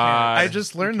 just God. I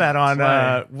just learned that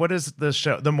on what is the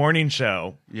show? The morning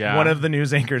show. Yeah. One of the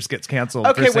news anchors gets canceled.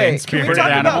 Okay, for saying wait. Can we spirit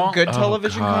talk animal? about good Oh,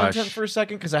 television gosh. content for a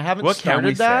second? Because I haven't What can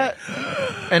we started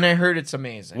that, and I heard it's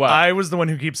amazing. What? I was the one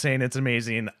who keeps saying it's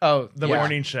amazing. Oh, The yeah.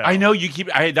 morning show. I know you keep.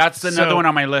 That's another So, one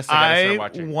on my list. I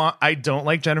gotta start watching. I don't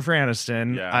like Jennifer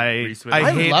Aniston. Yeah, I Reese Witherspoon. I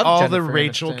I hate love all the Jennifer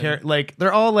Rachel Aniston. characters.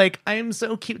 They're all I'm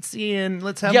so cutesy and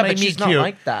let's have Yeah, my but meet she's not cute.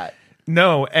 like that.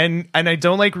 No, and I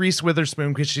don't like Reese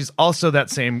Witherspoon because she's also that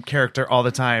same character all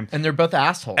the time. And they're both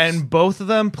assholes. And both of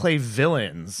them play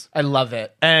villains. I love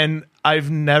it. And we've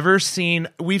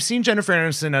seen Jennifer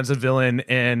Aniston as a villain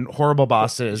in Horrible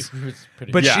Bosses,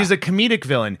 but Yeah. she's a comedic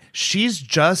villain. She's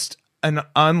just an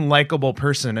unlikable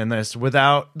person in this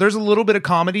there's a little bit of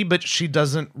comedy, but she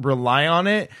doesn't rely on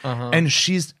it. And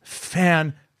she's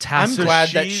fantastic. I'm glad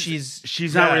that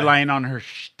she's not Yeah. relying on her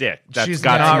shtick. That's She's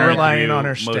gotten not her relying through on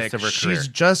her most shtick. of her career. She's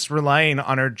just relying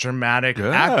on her dramatic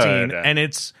Good. acting, and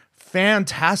it's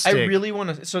fantastic. I really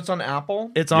want to. So it's on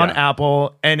Apple. It's on Yeah.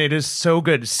 Apple, and it is so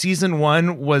good. Season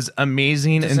 1 was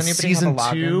amazing, Does and anybody season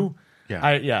have a 2,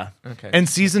 Yeah. Okay. and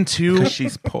season 2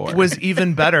 she's poor. was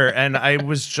even better, and I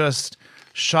was just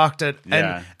shocked at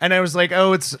Yeah. and I was like,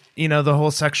 oh, it's the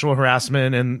whole sexual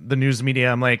harassment and the news media.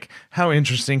 I'm like, how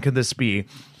interesting could this be?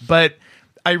 But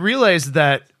I realized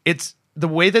that it's the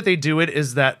way that they do it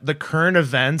is that the current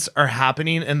events are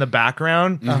happening in the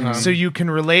background, so you can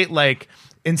relate.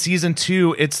 In season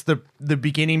 2, it's the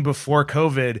beginning before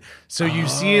COVID. So you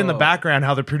see in the background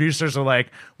how the producers are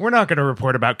like, we're not going to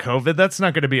report about COVID. That's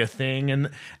not going to be a thing. And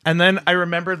then I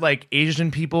remembered Asian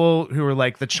people who were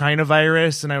the China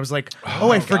virus. And I was like,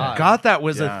 I forgot that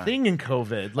was a thing in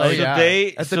COVID. yeah.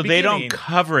 at the They don't beginning.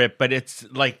 cover it, but it's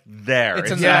there.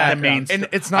 It's It's in not the the main. and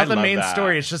it's I not the love main that.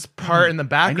 story. It's just part in the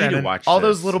background. to and watch all this.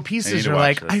 those little I need pieces to are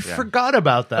watch I this, yeah. forgot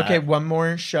about that. Okay, one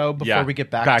more show before Yeah. we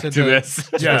get back to this.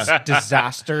 Yeah.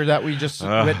 disaster that we just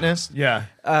witnessed. Yeah.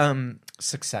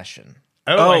 Succession.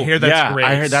 Oh, I hear that's yeah, great.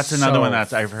 I heard that's another So one I've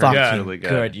heard fucking is really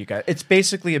good. You guys. It's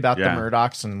basically about Yeah. the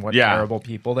Murdochs and what Yeah. terrible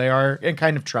people they are, and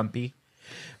kind of Trumpy.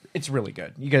 It's really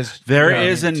good. You guys. There really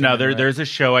is need to tune another. into it. There's a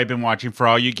show I've been watching for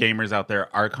all you gamers out there.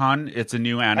 Archon. It's a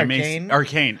new anime.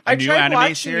 Arcane? A I new tried anime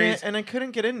watching series. it and I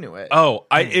couldn't get into it. Oh,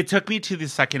 it took me to the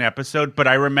second episode, but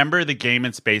I remember the game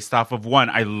it's based off of one.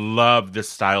 I love this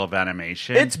style of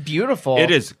animation. It's beautiful.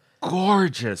 It is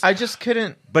gorgeous. I just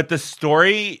couldn't. But the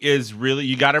story is really,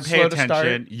 you got to pay Slow to start?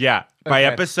 attention. Yeah. By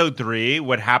Okay. episode 3,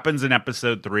 what happens in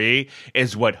episode 3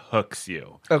 is what hooks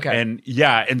you. Okay. And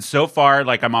yeah, and so far,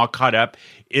 like I'm all caught up.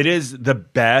 It is the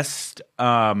best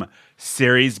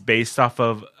series based off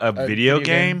of a video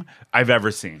game I've ever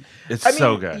seen. It's I mean,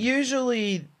 so good.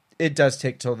 Usually it does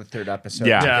take till the 3rd episode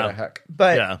Yeah. to get Yeah. a hook,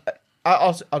 but Yeah.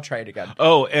 I'll try it again.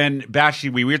 Oh, and Bashi,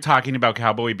 we were talking about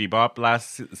Cowboy Bebop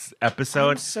last episode.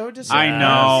 I'm so disappointed. I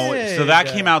know. So that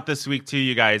came out this week too,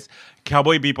 you guys.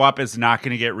 Cowboy Bebop is not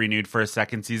going to get renewed for a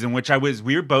second season, which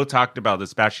we were both talked about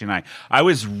this, Bashi and I. I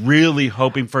was really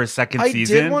hoping for a second I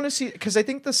season. did want to see because I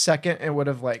think the second it would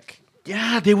have like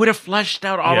Yeah, they would have fleshed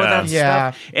out all of Yeah. that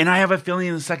Yeah. stuff. And I have a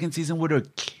feeling the second season would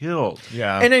have killed.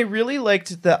 Yeah. and I really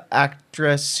liked the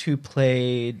actress who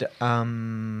played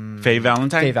Faye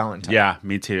Valentine? Faye Valentine. Yeah,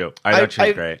 me too. I thought she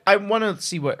was great. I want to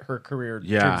see what her career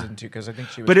Yeah. turns into because I think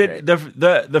she was But great.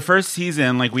 the first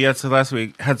season, like we had said last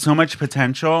week, had so much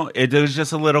potential. There was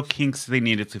just a little kinks they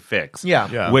needed to fix. Yeah.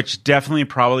 Yeah. Which definitely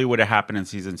probably would have happened in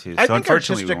season 2. I So think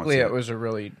unfortunately, we won't artistically see it was a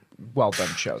really well done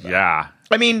show. Though. Yeah.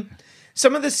 I mean,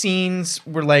 some of the scenes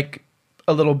were like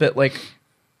a little bit like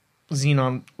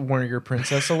Xenon Warrior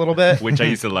Princess a little bit. Which I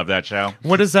used to love that show.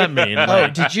 What does that mean? Oh,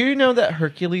 did you know that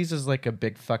Hercules is like a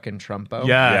big fucking Trumpo?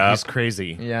 yeah, Yep. he's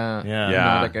crazy. Yeah. Yeah. Yeah.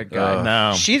 Not a good guy.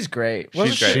 No. She's great.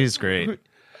 Wasn't She's great. she? She's great.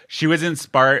 She was in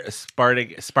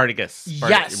Spartacus.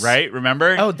 Yes. Right?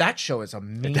 Remember? Oh, that show is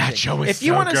amazing. That show is If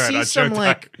you so want to good see on some Showtime.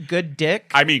 like good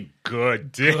dick, I mean,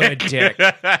 good dick. good dick.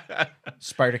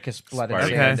 Spartacus, Blood and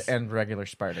Spartacus. Sand, and regular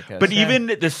Spartacus. But even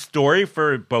the story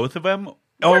for both of them.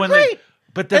 Were and great.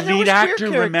 But the And there lead was queer actor,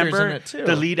 characters remember? in it, too.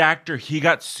 The lead actor, he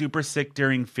got super sick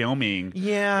during filming.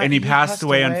 Yeah, And he he passed passed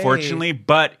away, away. unfortunately.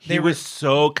 But he They were- was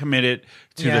so committed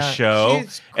to the Yeah, show.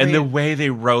 he's And the great. way they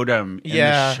wrote him in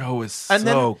Yeah. the show was and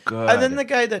then, so good. And then the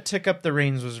guy that took up the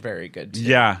reins was very good too.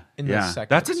 Yeah. in the yeah. second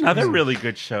That's another season. really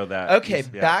good show that. Okay, is-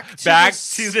 yeah. back to back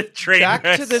this, to the train back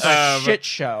wreck to this of shit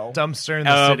show. Dumpster in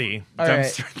the city. All right.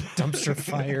 dumpster- dumpster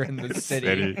fire in the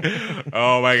city.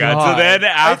 Oh my god. So God. then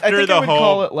after I think the I would whole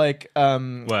call it like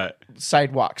what?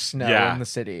 sidewalk snow Yeah. in the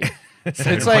city. It's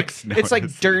Sidewalk like snow it's in like the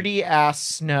city. dirty ass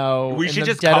snow. We in should the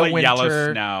just dead call of it yellow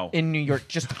winter snow. in New York.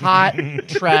 Just hot,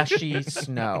 trashy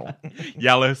snow,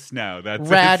 Yellow snow. That's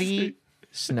ratty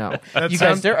snow. You guys,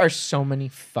 sounds- there are so many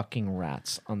fucking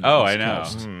rats on the Oh, East I know.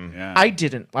 Coast.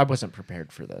 Yeah. I wasn't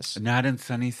prepared for this. Not in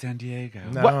sunny San Diego.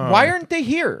 No. Why aren't they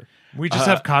here? We just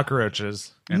have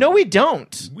cockroaches. No, we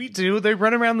don't. We do. They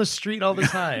run around the street all the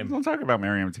time. Don't talk about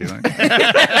Miriam Teeling.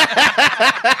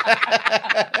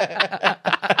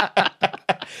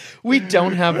 We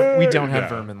don't have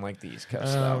vermin like the East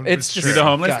Coast though. It's it's just true. Do the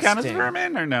homeless count as disgusting.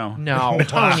 vermin or no? No,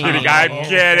 I'm kidding. I'm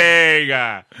kidding.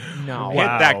 No. Hit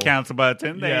Wow. that cancel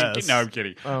button. Thank you. Yes. No, I'm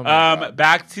kidding. Oh my God.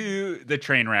 Back to the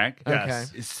train wreck.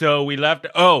 Yes. Okay. So we left.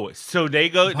 Oh, so they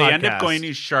go. They end up Podcast. going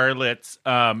to Charlotte's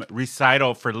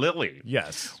recital for Lily,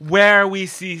 Yes. where we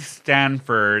see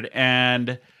Stanford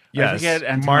and I Yes. forget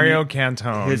Antonio- Mario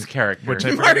Cantone. his character. Which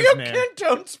I forget Mario his name.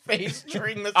 Cantone's face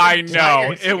during this. I entire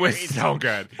know it was series so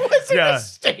good. was in Yeah. a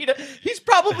state of, he's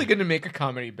probably going to make a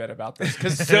comedy bit about this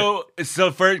because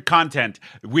So for content,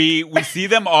 we see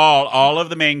them all of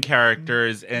the main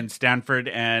characters, and Stanford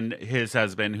and his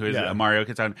husband, who is Yeah. Mario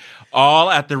Katane, all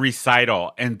at the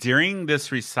recital. And during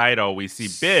this recital, we see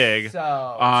Big So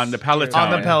on the Peloton.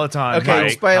 On the Peloton. okay,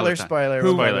 Mike spoiler, Peloton. spoiler,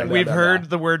 Who, Spoiler. we've heard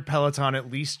the word Peloton at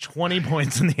least 20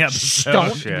 points in the episode.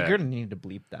 Don't. shit. You're going to need to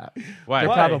bleep that. Why? They're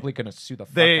Why? probably going to sue the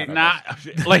fuck They- out of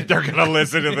Not like they're gonna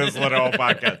listen to this little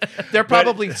podcast. us. They're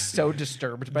probably so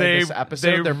disturbed by this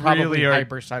episode. They're probably really are-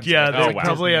 hypersensitive. Yeah, to they Oh, Disney wow.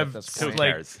 probably at have this Who point.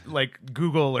 cares? like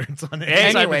Google alerts on it. Anyway,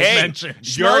 as I've hey, mentioned.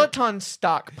 Peloton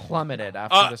stock plummeted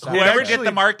after this episode. Whoever actually- did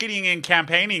the marketing and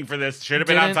campaigning for this should have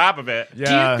been on Didn't- top of it. Do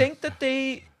Yeah. you think that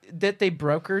they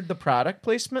brokered the product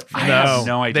placement for I this? have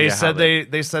no idea They how said they-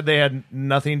 they said they had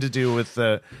nothing to do with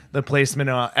the placement,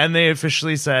 and they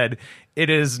officially said it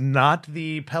is not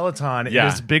the Peloton. Yeah.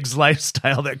 It is Big's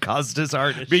lifestyle that caused his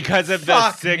art issue. Because of the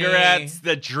Fuck cigarettes, me.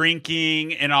 the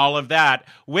drinking, and all of that.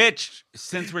 Which,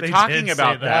 since we're They talking did say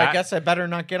about that. that, I guess I better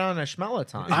not get on a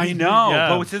Schmeloton. I know.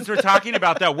 Yeah. But since we're talking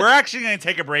about that, we're actually going to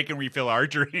take a break and refill our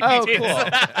drinks. Oh,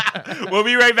 cool. We'll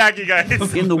be right back, you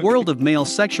guys. In the world of male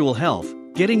sexual health,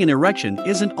 getting an erection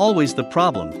isn't always the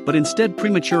problem, but instead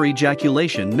premature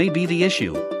ejaculation may be the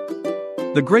issue.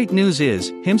 The great news is,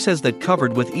 Hims has that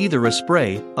covered with either a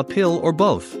spray, a pill, or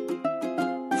both.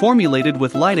 Formulated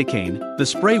with lidocaine, the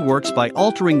spray works by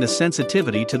altering the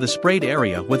sensitivity to the sprayed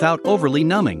area without overly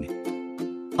numbing.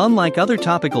 Unlike other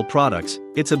topical products,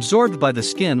 it's absorbed by the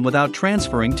skin without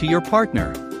transferring to your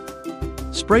partner.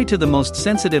 Spray to the most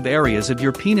sensitive areas of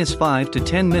your penis 5 to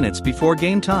 10 minutes before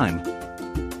game time.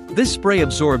 This spray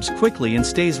absorbs quickly and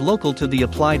stays local to the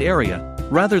applied area,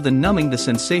 rather than numbing the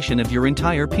sensation of your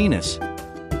entire penis.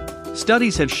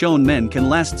 Studies have shown men can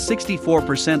last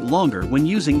 64% longer when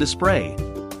using the spray.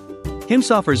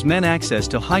 Hims offers men access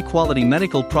to high-quality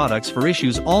medical products for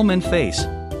issues all men face,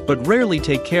 but rarely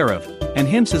take care of, and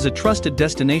Hims is a trusted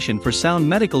destination for sound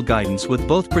medical guidance with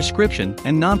both prescription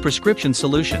and non-prescription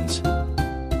solutions.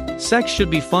 Sex should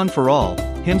be fun for all.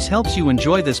 Hims helps you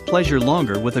enjoy this pleasure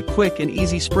longer with a quick and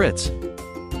easy spritz.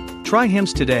 Try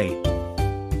Hims today.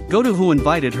 Go to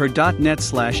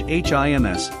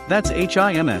whoinvitedher.net/HIMS. That's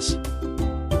HIMS.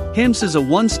 Hims is a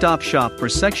one-stop shop for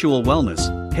sexual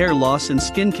wellness, hair loss and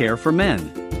skincare for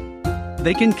men.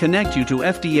 They can connect you to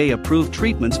FDA-approved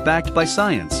treatments backed by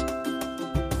science.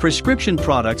 Prescription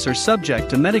products are subject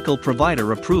to medical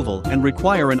provider approval and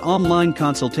require an online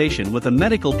consultation with a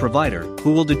medical provider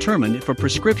who will determine if a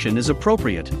prescription is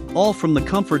appropriate, all from the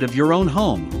comfort of your own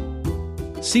home.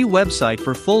 See website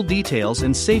for full details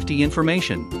and safety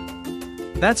information.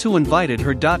 That's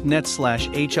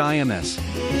whoinvitedher.net/HIMS.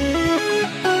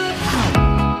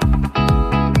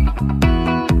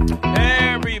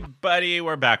 Everybody,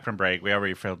 we're back from break. We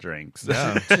already filled drinks.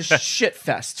 It's a shit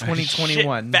fest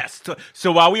 2021. Shit fest.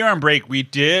 So while we were on break,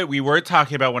 we were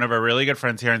talking about one of our really good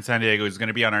friends here in San Diego who's going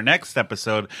to be on our next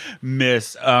episode,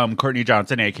 Miss Courtney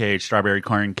Johnson, aka Strawberry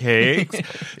Corn Cakes.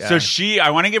 So I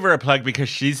want to give her a plug because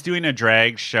she's doing a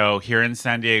drag show here in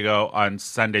San Diego on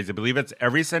Sundays. I believe it's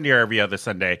every Sunday or every other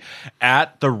Sunday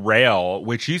at the Rail,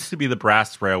 which used to be the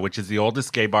Brass Rail, which is the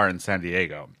oldest gay bar in San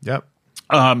Diego. Yep.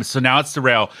 So now it's the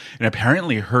Rail, and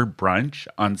apparently her brunch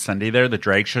on Sunday there, the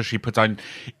drag show she puts on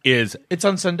is It's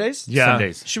on Sundays? Yeah.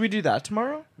 Sundays. Should we do that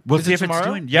tomorrow? We'll Is see it if it's tomorrow?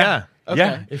 doing. Yeah. Okay.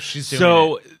 Yeah. If she's doing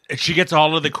so she gets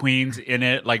all of the queens in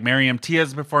it, like Miriam T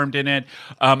has performed in it.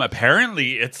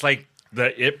 Apparently it's like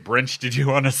the It brunch to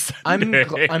do on a Sunday.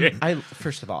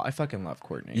 First of all, I fucking love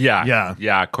Courtney. Yeah.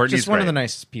 Courtney's Just one of great. the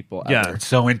nicest people Yeah. ever. It's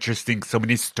so interesting. So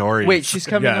many stories. Wait, she's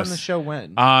coming Yes. on the show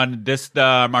when? on this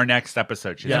our next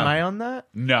episode. She's Am on. I on that?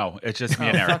 No, it's just me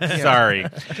and Eric. fuck yeah. Sorry.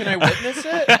 Can I witness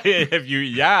it? If you,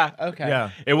 yeah. Okay.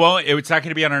 Yeah. It won't. It's not going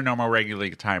to be on our normal regular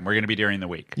time. We're going to be during the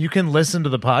week. You can listen to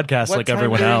the podcast What like time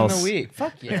everyone during else. the week?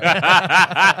 Fuck yeah. Fucking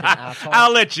asshole.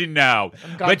 I'll let you know.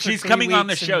 I'm gone But for she's 3 coming on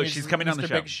the weeks and show. he's She's coming on the Mr.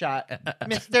 show. Big Shot.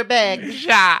 Mr. Big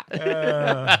Shot.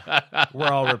 We're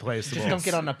all replaceable. Just don't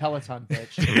get on a Peloton,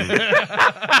 bitch.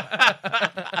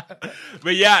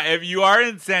 But yeah, if you are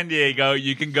in San Diego,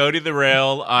 you can go to the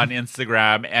Rail on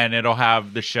Instagram, and it'll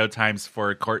have the show times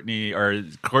for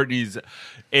Courtney's,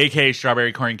 aka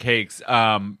Strawberry Corn Cakes,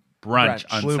 brunch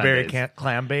on Blueberry Sundays.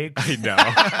 clam bakes. I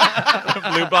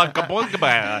know. Blue Blanca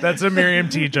Blanca. That's a Miriam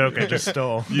T joke I just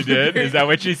stole. You did? Is that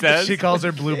what she says? She calls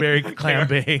her blueberry clam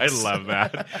bakes. I love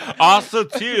that. Also,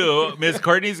 too, Miss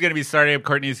Courtney's going to be starting up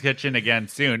Courtney's Kitchen again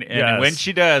soon. And Yes. when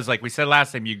she does, like we said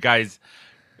last time, you guys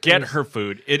get her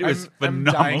food. It was I'm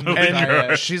dying phenomenally to try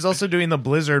good. it. She's also doing the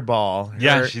Blizzard Ball.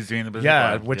 Yeah, Her- she's doing the business.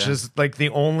 Yeah, Ball. which Yeah. is like the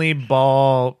only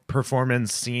ball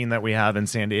performance scene that we have in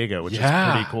San Diego, which is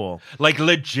pretty cool. Like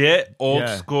legit old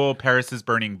Yeah. school Paris is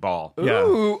Burning Ball. Yeah.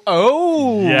 Ooh,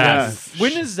 oh. Yes.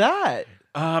 When is that?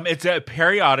 It's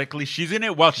periodically. She's in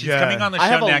it. Well, she's Yeah. coming on the show I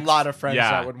have next. a lot of friends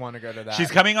yeah. that would want to go to that. She's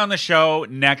coming on the show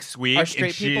next week. Are and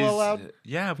straight people she's- allowed?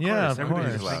 Yeah, of course. Yeah, of Everybody's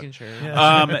course. allowed. Making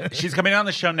sure. She's coming on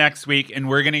the show next week, and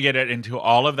we're going to get it into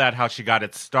all of that, how she got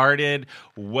it started,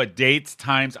 what dates,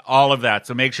 times, all of that.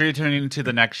 So make sure you tune into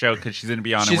the next show because she's going to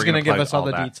be on. She's and we're gonna gonna give plug us all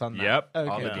the that. deets on that. Yep, all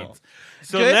Okay, the cool. deets.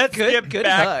 So Good, let's good, get good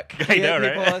back. hook. I Get know,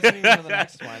 people right? listening to the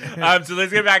next one. So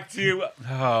let's get back to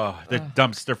the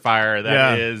dumpster fire that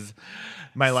Yeah. is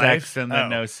My Sex life. in the Oh.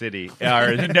 No City,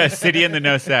 or no City in the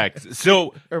No Sex.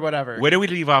 So Or whatever. where do we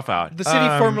leave off at? The city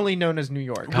formerly known as New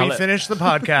York. We finished the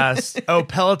podcast.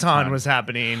 Peloton was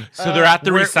happening. So they're at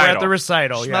the We're recital. at the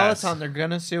recital, yes. Schmeleton, they're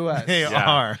gonna sue us. They Yeah.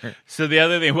 are. So the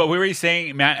other thing, what we were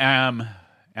saying, Matt,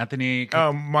 Anthony.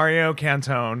 Mario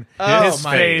Cantone. Oh His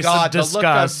my face God, of the look of-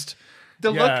 disgust.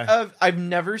 The Yeah. look of I've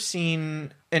never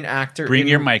seen an actor. Bring in-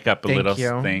 your mic up a Thank little.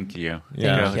 you. Thank you.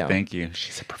 Yeah. Thank you. Thank you.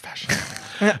 She's a professional.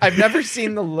 I've never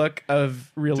seen the look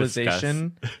of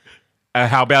realization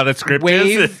How about the script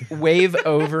is? wave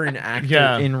over an actor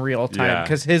Yeah. in real time Yeah.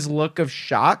 because his look of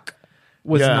shock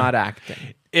was Yeah. not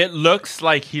acting. It looks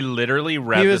like he literally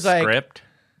read He the was like, script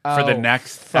for the "Oh,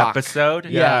 next fuck." episode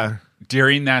Yeah.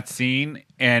 during that scene,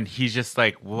 and he's just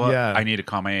like, "What? Yeah. I need to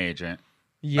call my agent."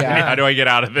 Yeah. How do I get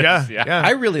out of this? Yeah.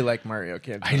 I really like Mario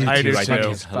Cantona. I do I too. think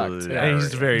He's fucked. Yeah,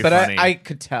 he's very But funny. I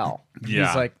could tell. Yeah.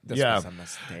 He's like, this Yeah. was a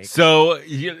mistake. So,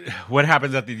 what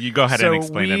happens at the? You go ahead and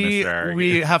explain it, we, Mr. Eric.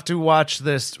 we have to watch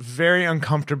this very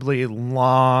uncomfortably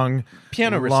long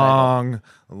Piano recital.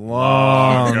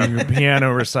 long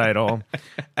piano recital,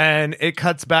 and it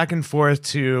cuts back and forth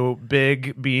to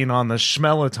Big being on the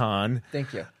Schmelaton.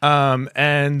 Thank you.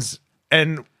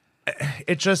 And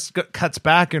it just cuts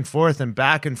back and forth,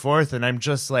 and I'm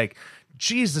just like,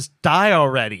 Jesus, die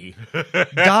already,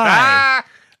 die.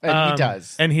 And he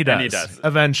does. And he does. he does.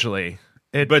 Eventually,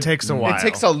 it takes a while. It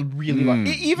takes a really long.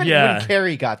 Even Yeah. when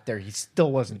Carrie got there, he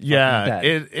still wasn't. fucking Yeah,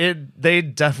 dead. they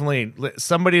definitely,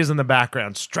 somebody is in the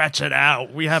background. Stretch it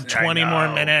out. We have 20 more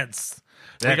know. minutes.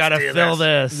 We Let's gotta do fill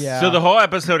this. this. Yeah. So the whole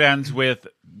episode ends with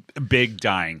Big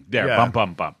dying. There, Yeah. bump,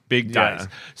 bump, bump. Big Yeah. dies.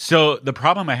 So the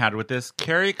problem I had with this,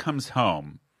 Carrie comes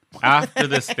home after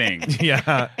this thing.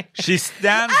 Yeah. She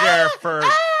stands there for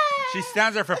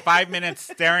 5 minutes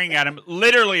staring at him,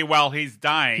 literally while he's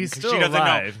dying. He's 'cause still she doesn't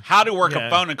alive. know how to work Yeah. a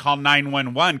phone and call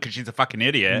 911 because she's a fucking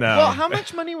idiot. No. Well, how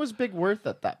much money was Big worth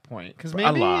at that point? Because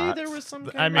maybe lot. there was some.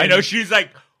 Kind I of- mean, I know she's like,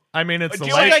 I mean, it's the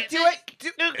Do life. it.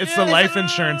 It's the life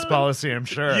insurance policy. I'm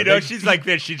sure. you know, she's like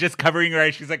this. She's just covering her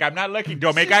eyes. She's like, I'm not looking.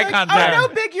 Don't make She's eye like, contact. Oh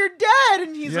no, Big, you're dead.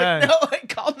 And he's Yeah. like, no, I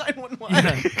called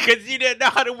 911. Because you didn't know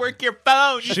how to work your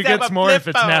phone. You She used to have gets a more flip if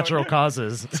it's phone. natural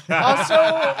causes. Also,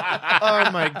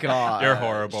 oh my god, You're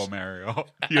horrible, Mario.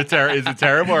 You're Is it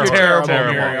terrible or You're horrible?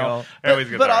 terrible, Mario. I always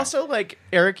get But that wrong. also, like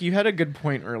Eric, you had a good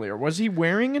point earlier. Was he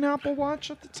wearing an Apple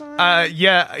Watch at the time?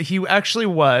 Yeah, he actually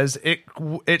was.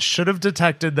 It should have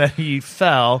detected that he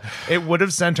fell. It would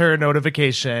have sent her a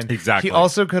notification. Exactly. He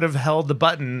also could have held the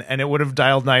button and it would have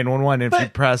dialed 911 if you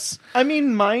But- press. I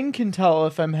mean, mine can tell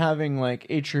if I'm having like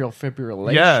atrial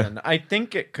fibrillation. Yeah. I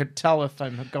think it could tell if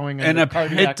I'm going And into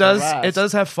cardiac It does. arrest. It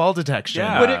does have fall detection.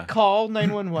 Yeah. Would it call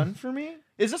 911 for me?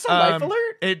 Is this a life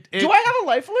alert? Do I have a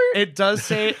life alert? It does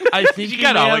say. I think She you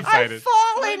got may all have- excited. I've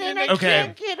fallen and I Okay.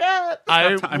 can't get up.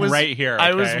 I'm right here,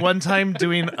 I was okay? one time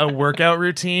doing a workout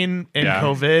routine in Yeah.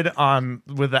 COVID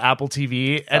with the Apple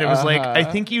TV, and it was like, I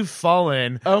think you've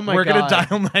fallen. Oh my We're God. gonna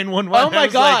dial 911. Oh my I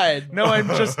was like, God. no, I'm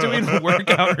just doing a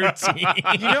workout routine.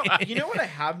 You know what I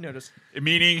have noticed?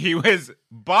 Meaning he was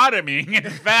bottoming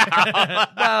and fell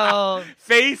well,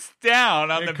 face down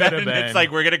on It the could bed. have And been. it's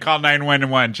like, we're going to call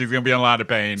 911. She's going to be in a lot of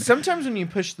pain. Sometimes when you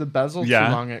push the bezel Yeah.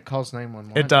 too long, it calls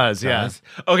 911. it does. Yeah.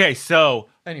 Okay, so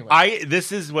Anyway.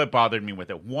 this is what bothered me with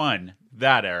it. One,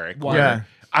 that Eric. Why? Yeah.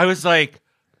 I was like,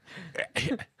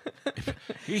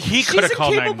 he could She's have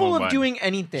called incapable 911. of doing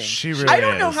anything. She really I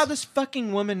don't know is. how this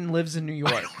fucking woman lives in New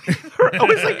York. I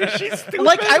was like, is she stupid?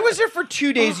 Like, I was there for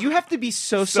 2 days. You have to be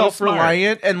so smart.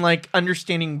 self-reliant and like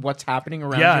understanding what's happening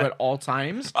around Yeah. you at all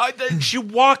times. Then she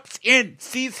walks in,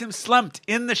 sees him slumped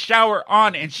in the shower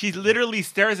on, and she literally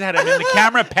stares at him, and the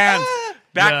camera pans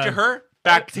back Yeah. to her,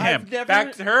 back to him, I've never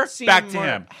back to her, seen back a to more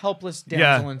him. helpless Yeah.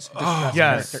 damsel in distress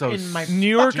yeah, character so in my New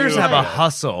Yorkers fucking have a life.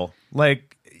 hustle.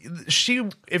 Like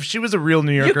if she was a real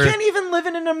New You Yorker, can't even live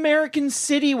in an American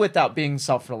city without being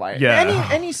self-reliant. Yeah.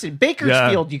 Any city,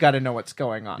 Bakersfield, you got to know what's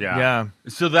going on. Yeah.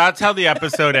 So that's how the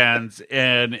episode ends,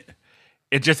 and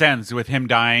it just ends with him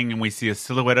dying, and we see a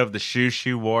silhouette of the shoes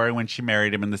she wore when she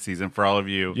married him in the season. For all of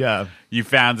you, Yeah. you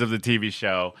fans of the TV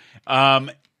show, and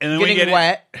then we Getting get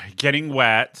wet. getting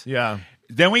wet. Yeah.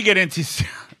 Then we get into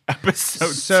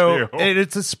episode So 2.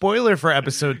 it's a spoiler for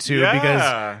episode 2 Yeah.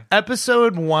 because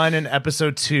episode 1 and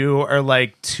episode 2 are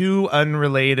like two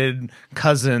unrelated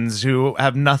cousins who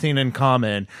have nothing in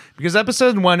common. Because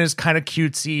episode 1 is kind of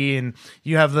cutesy and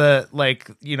you have the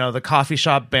the coffee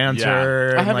shop banter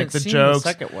I and haven't like the seen jokes. the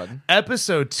second one.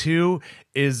 Episode 2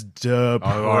 is depressing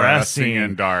depressing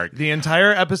and dark. The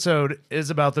entire episode is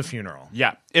about the funeral.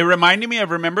 Yeah, it reminded me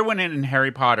of remember when in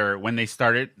Harry Potter when they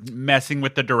started messing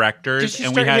with the directors Did she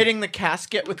and start we had hitting the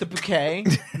casket with the bouquet?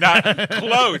 not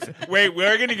close. Wait,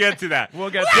 we're gonna get to that.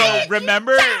 We'll get So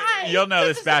remember, you'll know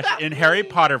this, Bash. In Harry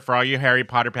Potter, for all you Harry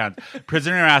Potter fans,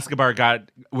 Prisoner of Azkaban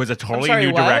was a totally sorry,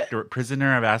 new what? director.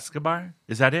 Prisoner of Azkaban,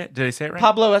 is that it? Did I say it right?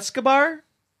 Pablo Escobar?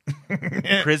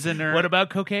 Prisoner. What about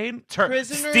cocaine?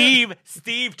 Prisoner-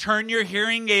 Steve, turn your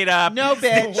hearing aid up. No,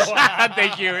 bitch.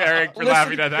 Thank you, Eric, for Listen,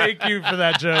 laughing at that. Thank you for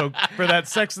that joke. For that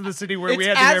Sex in the City where we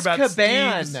It's had to hear about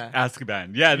Azkaban. Steve's.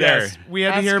 Azkaban. Yeah, there. Yes, we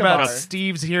had to hear about Escobar.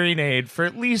 Steve's hearing aid for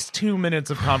at least 2 minutes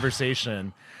of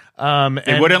conversation.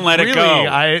 They wouldn't let it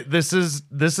go. This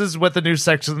is what the new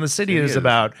Sex in the City is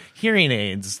about. Hearing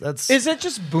aids. That's. Is it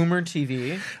just Boomer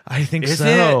TV? I think Is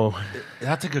so.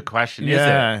 That's a good question.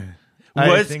 Yeah, Is it? I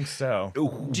Was- think so.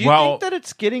 Do you well, think that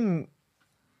it's getting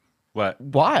What?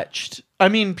 watched. I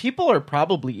mean, people are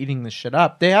probably eating this shit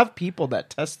up. They have people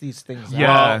that test these things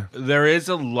Yeah. out. Well, there is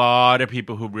a lot of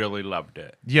people who really loved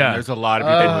it. Yeah. And there's a lot of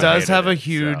people. who It does hated have a it,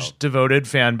 huge so. devoted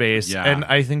fan base, Yeah. and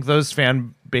I think those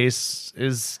fan base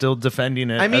is still defending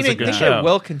it I mean, as a I good think show. I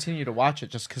will continue to watch it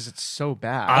just because it's so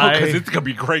bad. I- because it's gonna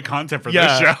be great content for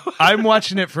yeah, this show. I'm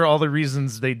watching it for all the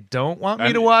reasons they don't want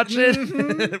me to watch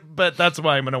it, but that's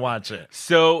why I'm going to watch it.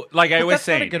 So, like I But was that's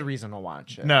not a saying, good reason to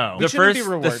watch it. No. We the shouldn't be first,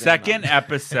 the rewarding second them.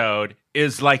 episode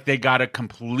is like they got a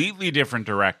completely different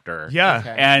director. Yeah.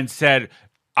 Okay. and said,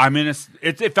 "I'm in a."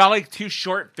 It felt like two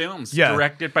short films Yeah.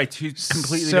 directed by two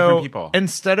completely So, different people.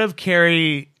 Instead of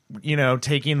Carrie,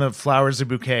 taking the flowers of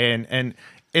bouquet and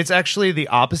it's actually the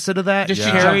opposite of that. Does she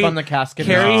Carrie- jump on the casket?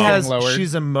 Carrie and has lowered?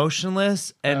 she's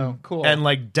emotionless and Oh, cool. and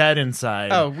like dead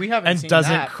inside. Oh, we haven't and seen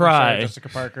doesn't that from cry. Sarah Jessica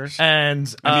Parker.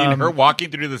 And I mean, her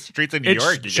walking through the streets of New it's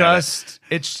York. You get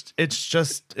it.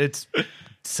 just it's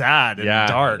sad and yeah,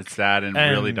 dark. It's sad and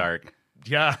And really dark.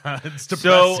 Yeah, it's So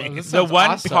depressing. this the sounds one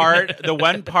awesome.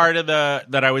 part of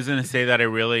that I was going to say that I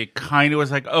really kind of was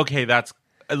like, okay, that's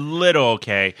a little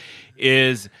okay,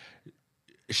 is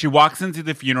she walks into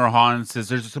the funeral hall and says,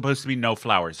 "There's supposed to be no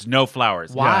flowers, no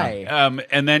flowers." Why?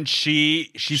 And then she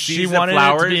sees she the wanted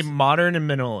flowers. it to be modern and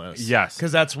minimalist. Yes.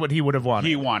 because that's what he would have wanted.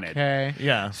 he wanted. Okay.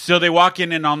 Yeah, So they walk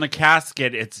in, and on the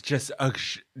casket, it's just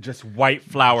just white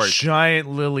flowers. giant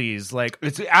lilies like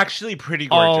It's actually pretty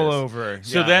gorgeous. all over.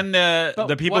 So Yeah. then But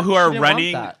the people what- who she are didn't want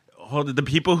running that. the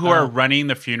people who are running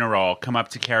the funeral come up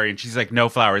to Carrie and she's like, "No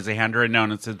flowers." They hand her a note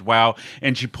and says, "Wow,"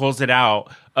 and she pulls it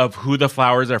out of who the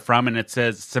flowers are from, and it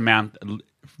says Samantha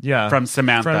yeah, from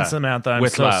Samantha. From Samantha, I'm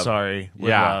with so love. sorry. With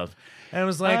Yeah. love. And it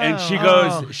was like, And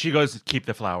she goes, "Keep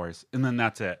the flowers," and then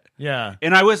that's it. yeah,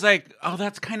 And I was like, "Oh,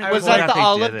 that's kind of Was cool that the they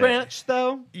olive did it." branch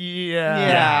though?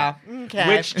 yeah, Yeah. Okay.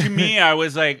 Which to me, I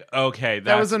was like, "Okay,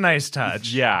 That was a nice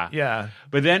touch. Yeah. yeah.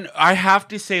 But then I have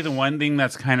to say the one thing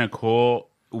that's kind of cool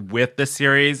with the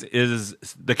series is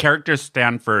the character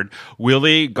Stanford,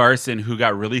 Willie Garson, who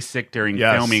got really sick during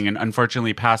Yes. filming and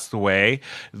unfortunately passed away.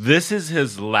 This is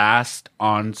his last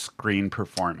on-screen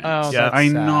performance. Oh, Yeah. that's I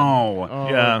sad. know. Oh,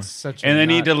 Yeah. it's such a And then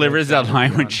he not delivers good that line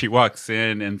when one. she walks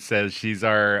in and says she's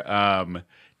our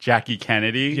Jackie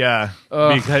Kennedy. Yeah.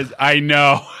 Because I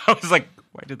know. I was like,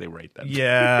 why did they write that?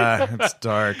 Yeah. It's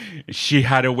dark. She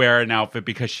had to wear an outfit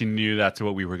because she knew that's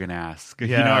what we were going to ask.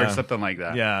 Yeah. Or something like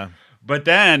that. Yeah. But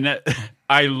then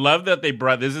I love that they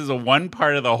brought this is a one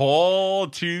part of the whole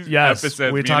two Yes.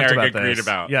 episodes We me talked and Eric about agreed this.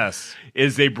 about. Yes.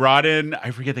 Is they brought in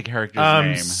I forget the character's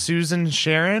name. Susan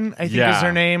Sharon, I think Yeah. is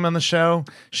her name on the show.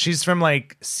 She's from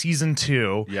like season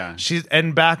 2. Yeah. She's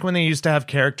and back when they used to have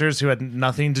characters who had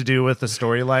nothing to do with the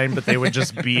storyline, but they would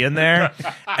just be in there.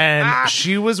 And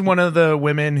she was one of the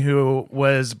women who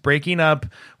was breaking up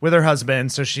with her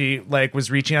husband, so she like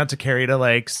was reaching out to Carrie to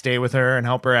like stay with her and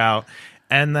help her out.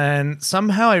 And then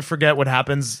somehow I forget what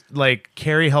happens. Like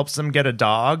Carrie helps them get a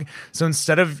dog. So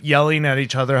instead of yelling at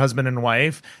each other, husband and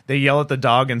wife, they yell at the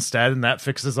dog instead, and that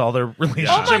fixes all their relationship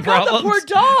Oh my god, problems. the poor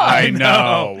dog. I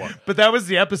know. But that was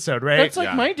the episode, right? That's like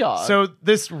Yeah. my dog. So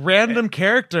this random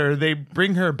character, they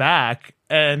bring her back,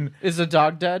 and is the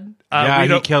dog dead? Yeah, we he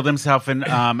don't- killed himself in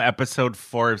episode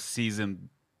 4 of season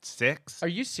 6. Are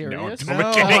you serious? No, No,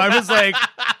 I was like,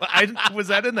 was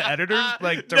that in the editor's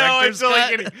like director's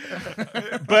cut?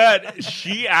 But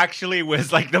she actually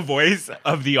was like the voice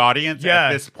of the audience Yeah.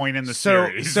 at this point in the So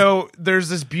series. so there's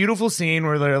this beautiful scene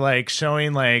where they're like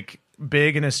showing like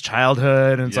Big in his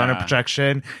childhood and it's on a Yeah.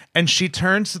 projection, and she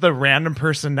turns to the random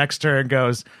person next to her and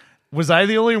goes, "Was I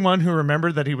the only one who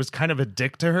remembered that he was kind of a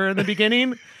dick to her in the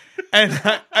beginning?" And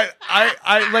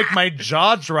I like my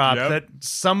jaw dropped Yep. that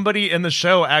somebody in the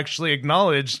show actually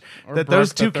acknowledged that broke those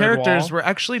the two third characters wall. were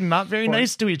actually not very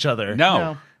nice to each other.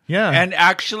 no. Yeah. And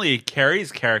actually,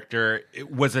 Carrie's character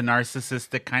was a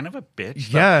narcissistic kind of a bitch.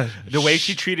 though. Yeah. The way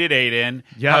she treated Aiden,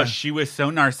 Yeah. how she was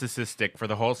so narcissistic for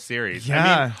the whole series. I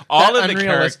Yeah. mean, all That of the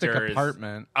unrealistic characters.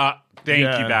 apartment. Thank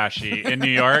Yeah. you, Bashi. In New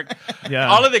York, Yeah.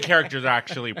 all of the characters are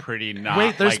actually pretty not.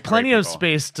 Wait, there's like plenty great of people.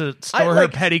 space to I store her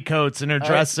like- petticoats and her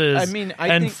dresses. I mean, I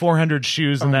and think- 400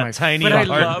 shoes in Oh that my tiny But I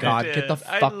apartment. loved God, it. get the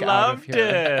fuck I out of loved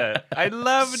here. it. I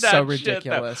loved that So shit, though.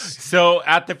 ridiculous. So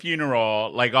at the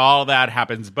funeral, like all that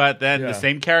happens, but then Yeah. the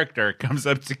same character comes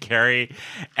up to Carrie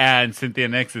and Cynthia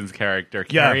Nixon's character,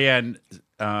 Yeah. Carrie and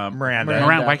Miranda.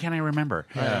 Miranda. Why can't I remember?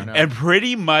 don't know. And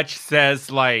pretty much says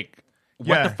like, "What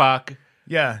Yeah. the fuck?"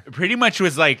 Yeah. Pretty much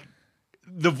was like,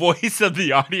 the voice of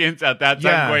the audience at that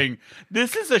time Yeah. going,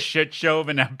 this is a shit show of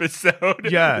an episode.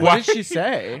 Yeah. Why- What did she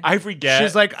say? I forget.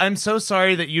 She's like, I'm so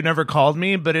sorry that you never called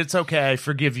me, but it's okay. I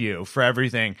forgive you for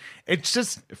everything. It's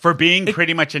just, for being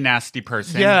pretty much a nasty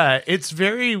person. yeah, it's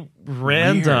very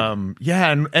random.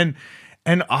 Yeah,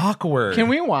 and awkward. Can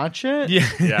we watch it? Yeah,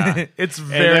 Yeah. it's And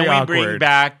very then we awkward. bring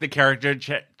back the character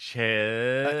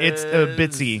It's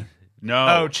Bitsy. No.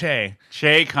 Oh, Che.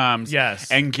 Che comes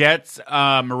Yes. and gets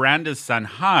Miranda's son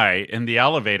high in the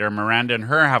elevator. Miranda and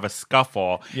her have a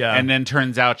scuffle. Yeah. And then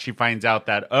turns out she finds out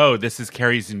that, oh, this is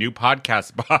Carrie's new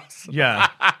podcast boss. Yeah,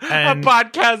 and a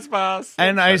podcast boss.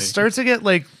 and That's I funny. start to get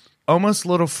like almost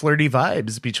little flirty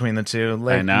vibes between the two.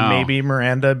 Like know. maybe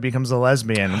Miranda becomes a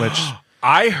lesbian, which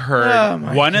I heard Oh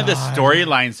my one of the God.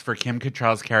 storylines for Kim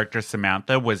Cattrall's character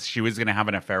Samantha was she was going to have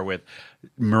an affair with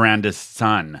Miranda's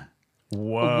son.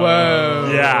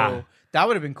 Whoa. Yeah. That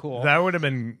would have been cool. that would have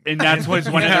been. And that's what's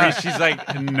one of the reasons she's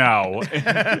like, no.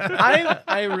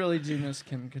 I really do miss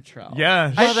Kim Cattrall.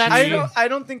 Yeah, I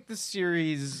don't think the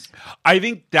series. I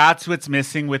think that's what's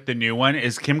missing with the new one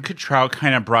is Kim Cattrall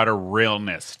kind of brought a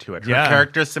realness to it. Her Yeah.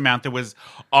 character Samantha was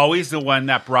always the one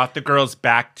that brought the girls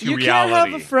back to You reality.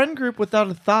 can't have a friend group without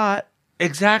a thought.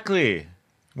 Exactly.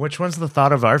 Which one's the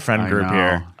thought of our friend I group know.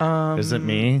 here? Is it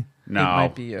me? No. It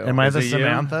might be you. Am I Is the it you?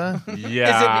 Samantha?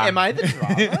 Yeah. Am I the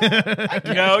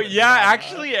drama? No, yeah,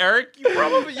 actually, Eric, you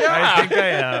probably, yeah. I think I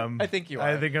am. I think you are.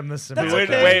 I think I'm the Who Samantha. would,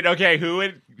 wait, okay, who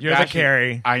would... You're the Bashi-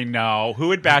 Carrie. I know. Who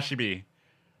would Bashi be?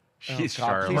 She's God,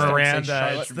 Charlotte. please don't say Miranda.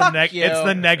 Charlotte. It's the Fuck you. it's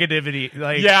the negativity.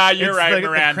 Like Yeah, you're it's right, the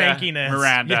Miranda. crankiness.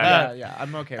 Miranda. Yeah. Yeah,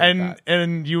 I'm okay with And that.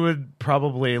 and you would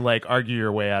probably like argue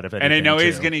your way out of it. And I know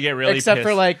he's going to get really Except for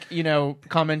pissed. like,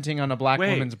 commenting on a black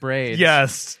Wait. woman's braids.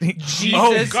 Yes. Oh,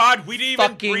 Jesus God, we didn't even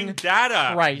fucking bring that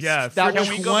up. Christ. Yeah. that for, was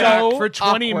Can we so go back? for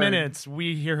 20 awkward. minutes,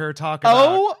 we hear her talk about.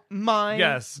 Oh my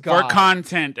Yes. God. For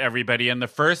content, everybody. In the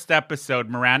first episode,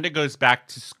 Miranda goes back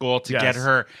to school to Yes. get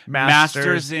her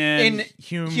Masters master's in... In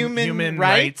human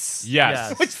rights?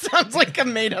 Yes. Which sounds like a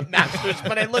made up master's,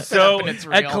 but I looked So, it up and it's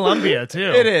real. at Columbia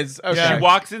too. It is. Okay. Yeah. She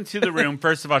walks into the room.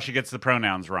 First of all, she gets the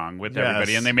pronouns wrong with Yes.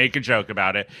 everybody, and they make a joke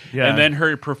about it. Yeah. And then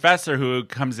her professor, who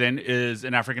comes in, is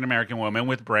an African American woman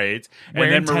with braids.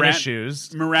 Wearing and then tennis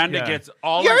shoes. Miranda Yeah. gets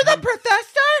all You're of the her-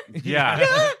 professor?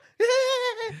 Yeah.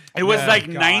 It was Yeah. like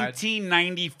God.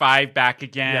 1995 back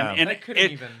again. Yeah. And I couldn't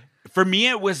it, even. for me,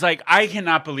 it was like, I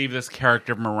cannot believe this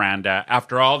character, Miranda,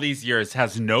 after all these years,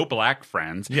 has no black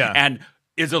friends. Yeah. And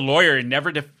is a lawyer and never,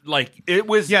 it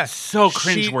was so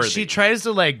cringeworthy. She tries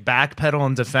to like backpedal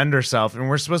and defend herself, and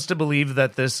we're supposed to believe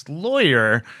that this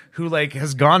lawyer who like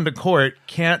has gone to court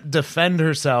can't defend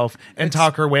herself and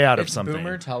talk her way out of It's something.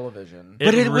 boomer television.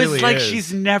 But it really was like is.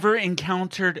 she's never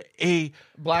encountered a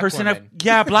Black person woman.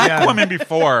 black Yeah. woman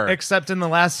before. Except in the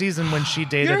last season when she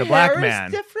dated Your a black hair man.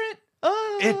 is different.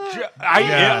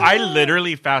 I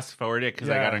literally fast forwarded because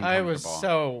I Yeah. got uncomfortable. I was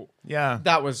so. Yeah.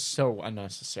 That was so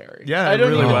unnecessary. Yeah, I it don't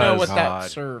really even know was. what God.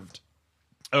 that served.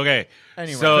 Okay.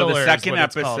 Anyway. So Filler the is second what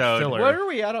it's called, episode, filler. What are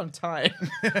we at on time?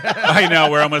 I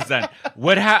know we're almost done.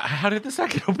 How did the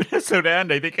second episode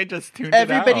end? I think I just tuned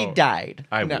Everybody it out. died.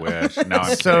 I No. wish. No,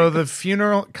 I'm So the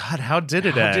funeral. God, how did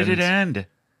it kidding. end? How did it end?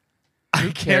 I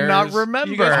cannot cares?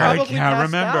 remember. You guys I probably can't passed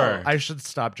remember. out. I should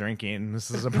stop drinking. This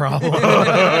is a problem.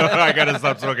 I gotta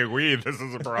stop smoking weed. This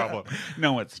is a problem.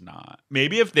 No, it's not.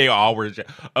 Maybe if they all were.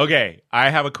 Okay, I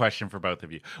have a question for both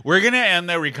of you. We're gonna end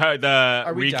the we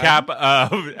recap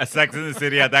of Sex in the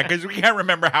City at that because we can't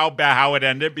remember how it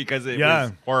ended because it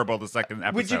was horrible. The second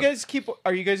episode. Would you guys keep?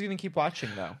 Are you guys going to keep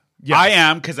watching though? Yes. I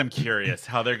am because I'm curious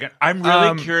how they're gonna. I'm really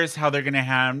Um, curious how they're gonna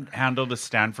handle the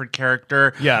Stanford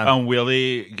character. Yeah.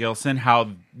 Willie Gilson.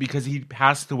 Because he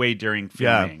passed away during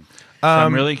Yeah. filming. So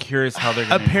I'm really curious how they're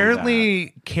gonna.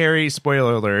 Apparently, Carrie,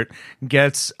 spoiler alert,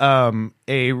 gets a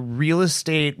real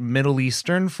estate Middle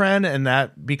Eastern friend, and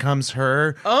that becomes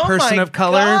her Oh person my of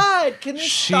color. God, can you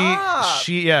stop?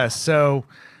 So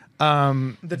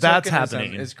The that's tokenism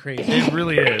happening. is crazy. It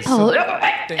really is.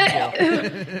 Thank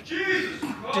you.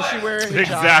 Does she wear a hijab?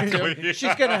 Exactly. too?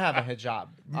 She's gonna have a hijab.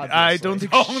 I don't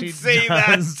think Don't she say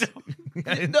does.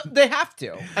 that. No, they have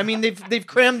to. I mean, they've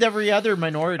crammed every other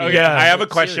minority. Okay, Yeah, I have a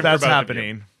question for that's both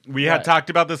happening. of you. We had What? talked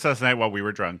about this last night while we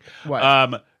were drunk.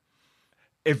 What?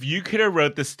 If you could have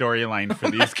wrote the storyline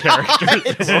for these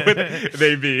characters, what would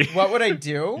they be? What would I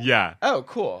do? Yeah. Oh,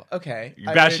 cool. Okay.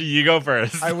 Bashi, you go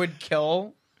first. I would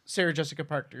kill Sarah Jessica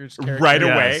Parker's character Right Yes.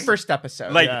 away. First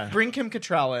episode. Like- Yeah. bring Kim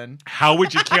Cattrall in. How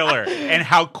would you kill her? And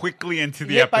how quickly into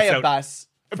the Hit by episode? a bus.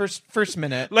 First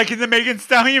minute. Like in the Megan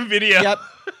Stallion video. Yep.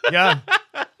 Yeah,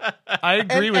 I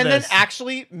agree And with then this.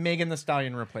 actually, Megan the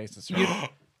Stallion replaces her.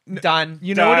 Done.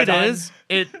 You know what it Done. is?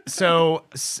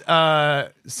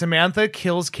 Samantha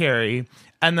kills Carrie,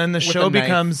 and then the show a knife.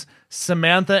 becomes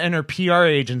Samantha and her PR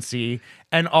agency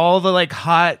and all the like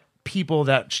hot people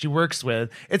that she works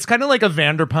with. It's kind of like a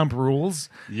Vanderpump Rules,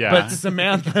 Yeah. but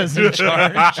Samantha's in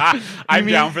charge. I'm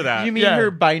down for that. You mean Yeah.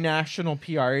 her binational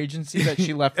PR agency that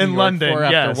she left In New York London, for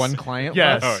after yes. one client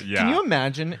Yes. lost? Oh, yeah. Can you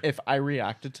imagine if I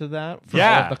reacted to that for all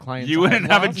yeah, of the clients you wouldn't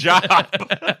I've have a lost? job.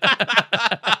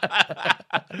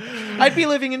 I'd be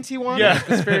living in Tijuana Yeah. at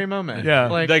this very moment. Yeah.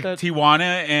 Like Like that-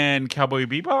 Tijuana and Cowboy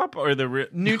Bebop, or the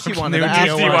New Tijuana. New the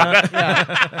actual Tijuana. one.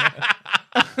 Yeah.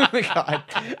 Oh my god.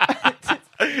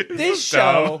 This so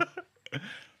show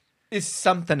is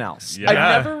something else. Yeah.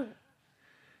 I've never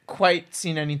quite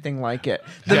seen anything like it.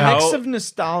 The Yeah. mix of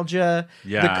nostalgia,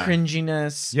 Yeah. the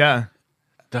cringiness. Yeah.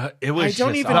 It was I don't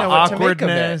just even The know what to make of it.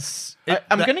 awkwardness.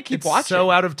 I'm gonna keep it's watching. so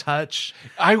out of touch.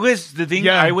 I was the thing.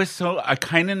 Yeah. I was so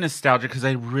kind of nostalgic because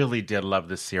I really did love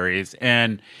this series,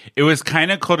 and it was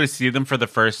kind of cool to see them for the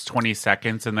first 20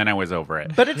 seconds, and then I was over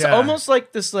it. But it's Yeah. almost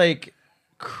like this like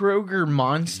Kroger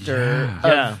monster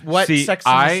of Yeah. what See, Sex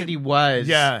and the I- City was.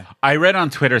 Yeah. I read on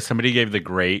Twitter somebody gave the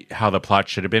great how the plot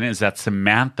should have been is that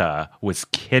Samantha was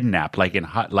kidnapped, like in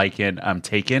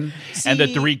Taken, and the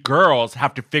See- three girls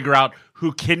have to figure out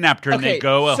who kidnapped her, and Okay, they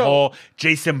go a so- whole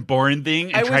Jason Bourne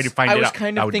thing and try to find I it was out.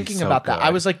 kind That of would be thinking so about that. good. I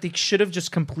was like, they should have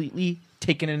just completely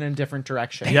taken it in a different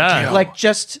direction. Yeah. you. Like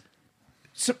just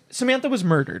Samantha was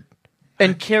murdered.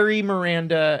 And Carrie,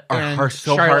 Miranda, and Are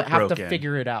so Charlotte have to heartbroken.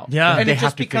 figure it out. Yeah. And They it have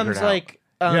just to figure becomes it out. like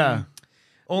Yeah.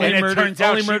 Only, And it turns out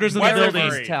only she murders in the wasn't building.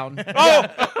 married. Town. Oh,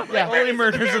 Yeah. Only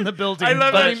murders in the building. I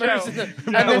love but- that show.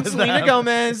 And then was Selena them.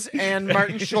 Gomez and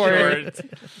Martin Short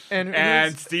and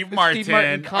who's- Steve Martin, come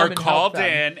are and called help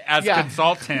them. in as Yeah.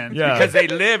 consultants Yeah. because they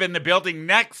live in the building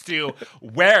next to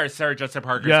where Sarah Jessica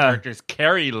Parker's Yeah. character's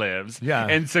Carrie lives. Yeah.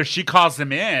 And so she calls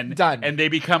them in. Done. And they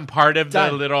become part of the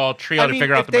Done. little trio to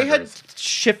figure out if the they murders. had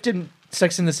shifted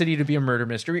Sex in the City to be a murder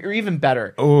mystery, or even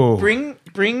better, Oh. bring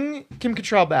Kim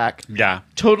Cattrall back. Yeah.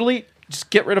 Totally, just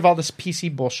get rid of all this PC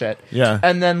bullshit. Yeah.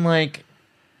 and then like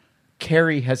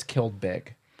Carrie has killed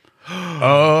Big,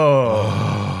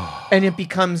 Oh. and it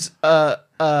becomes a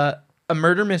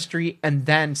murder mystery, and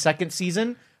then second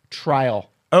season trial.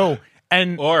 Oh.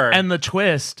 And Or- and the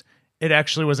twist, it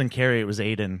actually wasn't Carrie, it was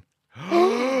Aiden.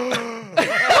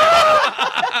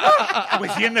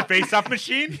 Was he in the face-off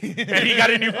machine? And he got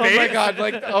a new face? Oh my god!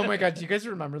 Like, oh my god! Do you guys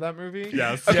remember that movie?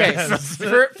 Yes. Okay, Yes.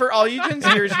 for all you Gen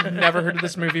Zers who've never heard of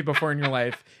this movie before in your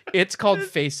life, it's called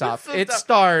Face Off. It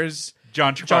stars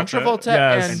John Travolta. John Travolta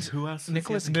Yes. and And who else?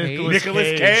 Nicolas is Cage.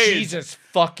 Nicolas Cage. Jesus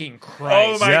fucking Oh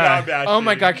Christ! my Yeah. god, Ashley. Oh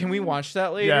my god! Can we watch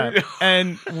that later? Yeah.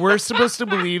 And we're supposed to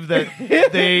believe that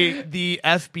the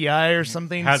FBI or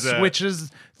something Has a-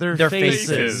 switches their faces.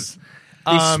 faces.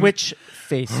 They switch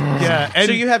faces. Yeah, and-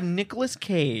 so you have Nicolas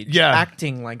Cage Yeah.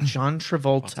 acting like John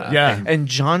Travolta. Yeah. And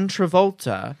John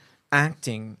Travolta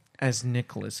acting as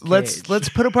Nicolas Cage. Let's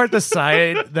put apart the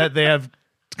side that they have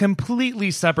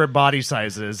completely separate body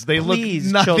sizes. They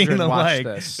Please, look nothing children, watch alike.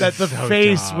 this. That the So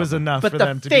face dumb. was enough But for the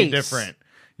them to face be different.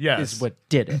 Yes. is what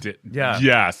did it. Yeah.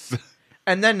 Yes.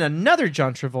 And then another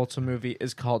John Travolta movie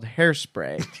is called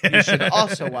Hairspray. You should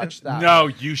also watch that. No,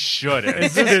 you shouldn't.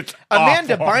 It's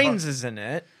Amanda awful. Bynes is in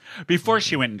it. Before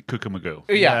she went cuckoo magoo.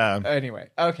 Yeah. Yeah. Anyway.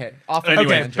 Okay. Off Anyway,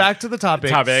 Okay, tangent. back to the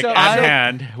topic. Topic So at I-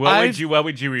 hand. What I've-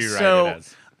 would you rewrite So, it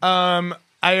as?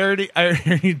 I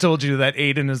already told you that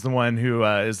Aiden is the one who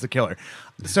is the killer.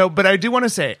 So, but I do want to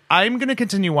say I'm going to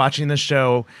continue watching this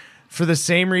show for the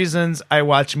same reasons I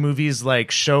watch movies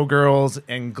like Showgirls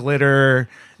and Glitter.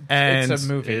 And It's a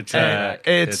movie. It's train wreck.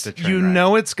 it's a train you wreck.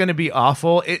 know it's going to be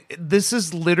awful. This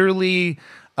is literally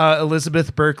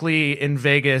Elizabeth Berkley in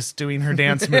Vegas doing her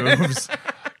dance moves.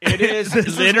 It is This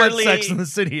is what literally Sex and the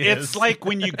City is. It's like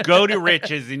when you go to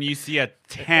Riches and you see a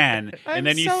 10 I'm and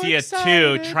then you so see a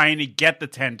excited. 2 trying to get the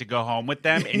 10 to go home with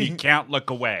them and you can't look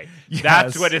away.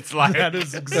 That's Yes. what it's like. That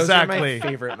is Those exactly. are my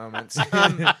favorite moments.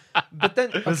 But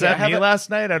then Was okay, I that have me a- last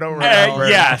night? I don't remember.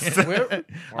 Yes.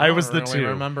 I was the don't really two.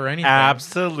 remember anything.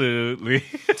 Absolutely.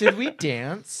 Did we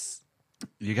dance?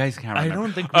 You guys can't I remember.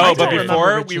 don't think. Oh, I but don't before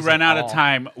remember we Riches run at out of all.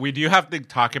 time, we do have to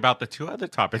talk about the two other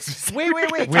topics. Wait.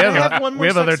 We Can have- I have one more we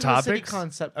have other Sex and the City topics?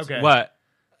 concept. Okay. What?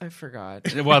 I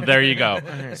forgot. Well, there you go.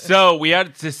 So we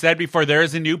had to said before there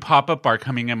is a new pop-up bar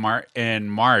coming in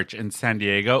March in San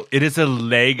Diego. It is a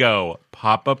Lego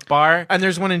pop-up bar. And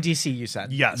there's one in DC. You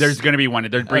said Yes. There's going to be one.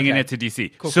 They're bringing Okay. it to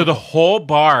DC. Cool, so cool, the cool. whole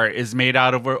bar is made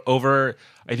out of over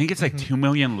I think it's like 2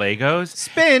 million Legos.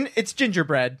 Spin, it's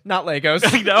gingerbread, not Legos.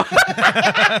 I know.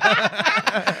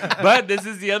 But this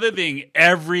is the other thing.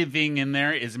 Everything in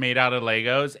there is made out of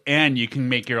Legos, and you can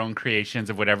make your own creations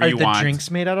of whatever Are you the want.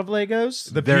 drinks made out of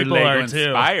Legos? The They're people Lego are too.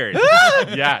 inspired.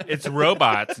 Yeah, it's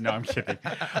robots. No, I'm kidding.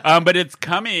 But it's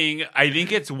coming. I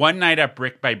think it's One Night at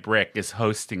Brick by Brick is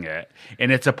hosting it,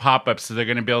 and it's a pop up. So they're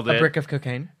going to build A it. brick of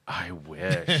cocaine? I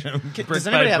wish. Does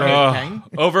anybody have Oh, cocaine?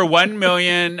 over 1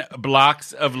 million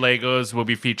blocks of Legos will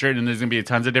be featured, and there's going to be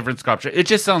tons of different sculpture. It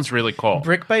just sounds really cool.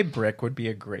 Brick by Brick would be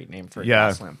a great name for a Yeah.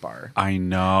 gas lamp bar. I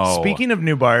know. Speaking of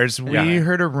new bars, we Yeah.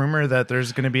 heard a rumor that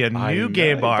there's going to be a I new know.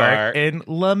 gay bar Bar. in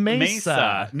La Mesa.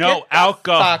 Mesa. No, Get the Al fuck-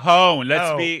 Cajon. Let's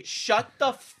Oh. be. Shut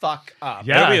the fuck up.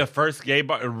 Yeah. It'll be the first gay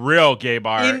bar, real gay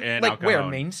bar in, In, Al like, where?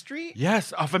 Cajon. Main Street?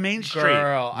 Yes, off of Main Street.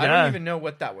 Girl, I Yeah. don't even know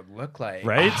what that would look like.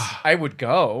 Right? I would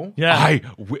go. Yeah.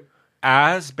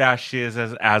 As bashy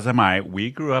as am I, we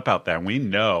grew up out there, and we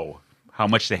know how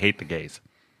much they hate the gays.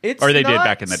 It's Or they did not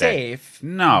back in the day. safe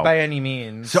No. by any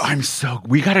means. So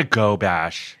we gotta go,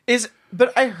 Bash.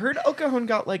 But I heard El Cajon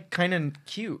got like kind of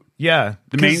cute. Yeah.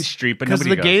 The main street, but because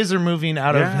nobody the goes. gays are moving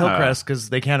out of Yeah. Hillcrest because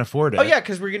they can't afford it. Oh yeah,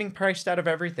 because we're getting priced out of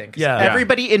everything. 'Cause Yeah.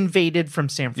 everybody invaded from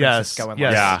San Yes. Francisco and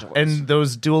Yes. Los Yeah. Angeles. And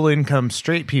those dual income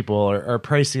straight people are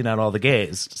pricing out all the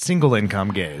gays, single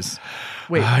income gays.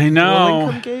 wait, I know.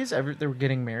 low-income gays, they were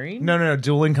getting married. No,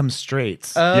 dual income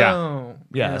straights. Oh,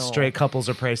 yeah, no. straight couples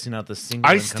are pricing out the single.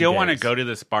 I income still want to gays. go to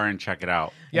this bar and check it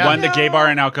out. Yeah. One, the gay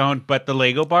bar in Al Cajon, but the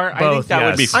Lego bar, I think Both, that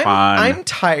would be yes. fun. I'm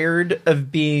tired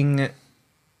of being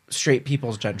straight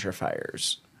people's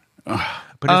gentrifiers. But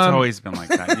it's always been like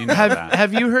that. You know that.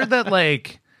 Have you heard that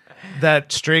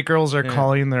that straight girls are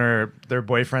calling their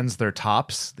boyfriends their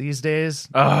tops these days?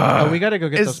 Oh, we got to go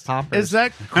get those poppers. Is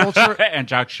that culture? And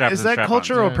Jock Straps Is and that strap-ons.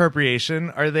 cultural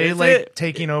appropriation? Are they Is like it?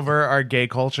 taking over our gay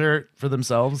culture for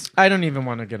themselves? I don't even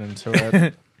want to get into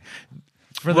it.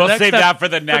 For We'll save that for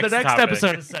the next topic.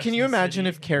 episode. Of Sex Can you and the imagine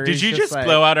City. if Carrie? Did you just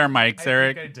blow out our mics,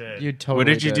 Eric? I did. You totally. What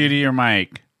did you do to your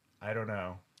mic? I don't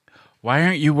know. Why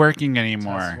aren't you working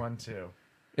anymore? Test 1, 2.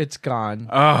 It's gone.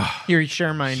 Oh, Here,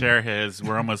 share mine. share his.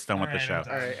 We're almost done with the right, show. I'm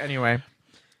done. All right. Anyway,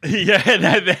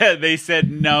 Yeah, they said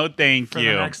no, thank For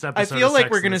you. the next I episode feel of like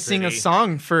Sex we're and gonna the sing a City.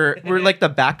 song for. We're like the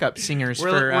backup singers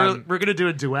We're gonna do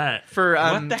a duet. for.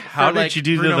 What the hell for, did like, you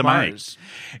do Bruno to the Mars.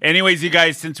 mic? Anyways, you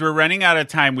guys, since we're running out of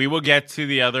time, we will get to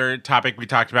the other topic we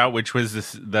talked about, which was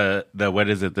the what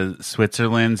is it? The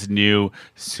Switzerland's new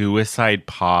suicide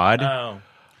pod. Oh.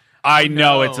 I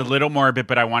know no. it's a little morbid,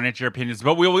 but I wanted your opinions.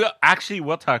 But we'll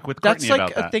talk with That's Courtney like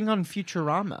about a that. thing on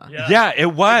Futurama. Yeah,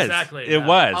 it was. Exactly, It yeah.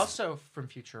 was. Also from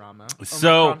Futurama.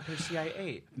 So- Omicron Persei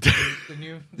 8. The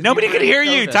new. Nobody could hear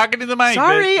you COVID. talking to the mic.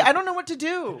 Sorry, I don't know what to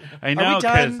do. I Are know. we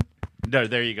done? 'cause- No,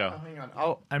 there you go. Hang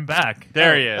on. I'm back.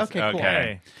 There he is. Okay, cool.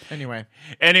 Okay. Anyway,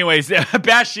 Anyways,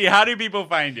 Bashi, how do people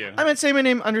find you? I'm at say my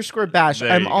name _bash.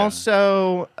 There I'm you go.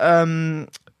 also in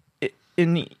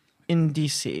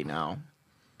DC now.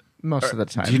 Most of the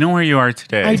time. Do you know where you are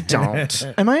today? I don't.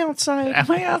 Am I outside?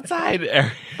 Am I outside?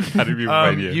 How do people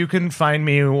find you? You can find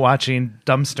me watching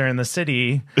Dumpster in the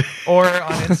City or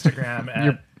on Instagram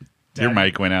at Your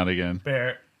mic went out again.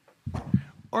 Bear.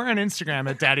 Or on Instagram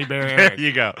at Daddy Bear There Eric.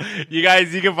 you go. You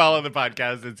guys, you can follow the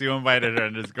podcast. It's Who Invited Her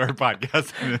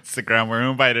 _podcast on Instagram. We're Who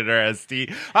Invited Her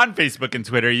ST on Facebook and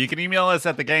Twitter. You can email us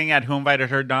at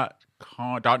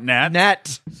thegang@whoinvitedher.net.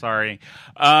 Net. Sorry.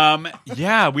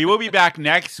 Yeah, we will be back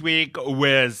next week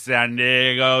with San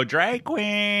Diego Drag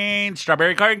Queen,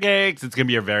 Strawberry Card Cakes. It's going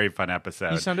to be a very fun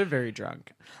episode. You sounded very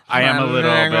drunk. I am a little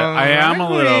bit. I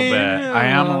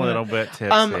am a little bit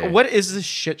tipsy. What is this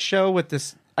shit show with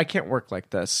this? I can't work like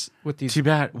this with these. Too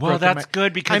bad. Well, broken that's mic-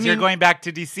 good because I you're mean, going back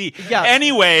to DC. Yeah.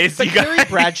 Anyways, But you guys. Carrie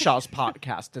Bradshaw's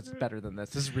podcast is better than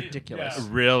this. This is ridiculous.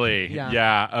 Really?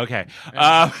 Yeah. Okay.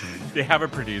 They have a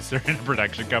producer and a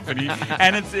production company,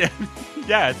 and it's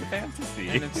yeah, it's a fantasy.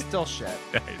 And it's still shit.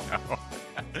 I know.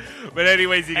 But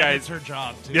anyways, you And guys, it's her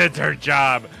job, too. it's her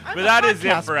job. I'm But a that is it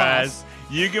podcast for boss. us.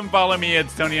 You can follow me at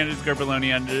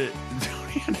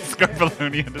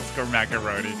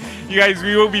Tony_Baloney_Macaroni. You guys,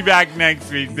 we will be back next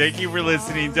week. Thank you for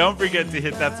listening. Don't forget to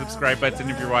hit that subscribe button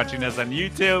if you're watching us on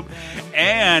YouTube.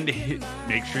 And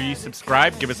make sure you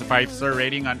subscribe. Give us a 5-star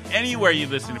rating on anywhere you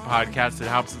listen to podcasts. It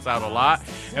helps us out a lot.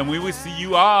 And we will see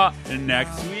you all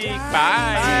next week.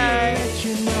 Bye.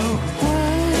 You know what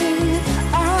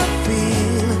I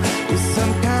feel is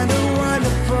some kind of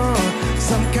wonderful,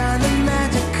 some kind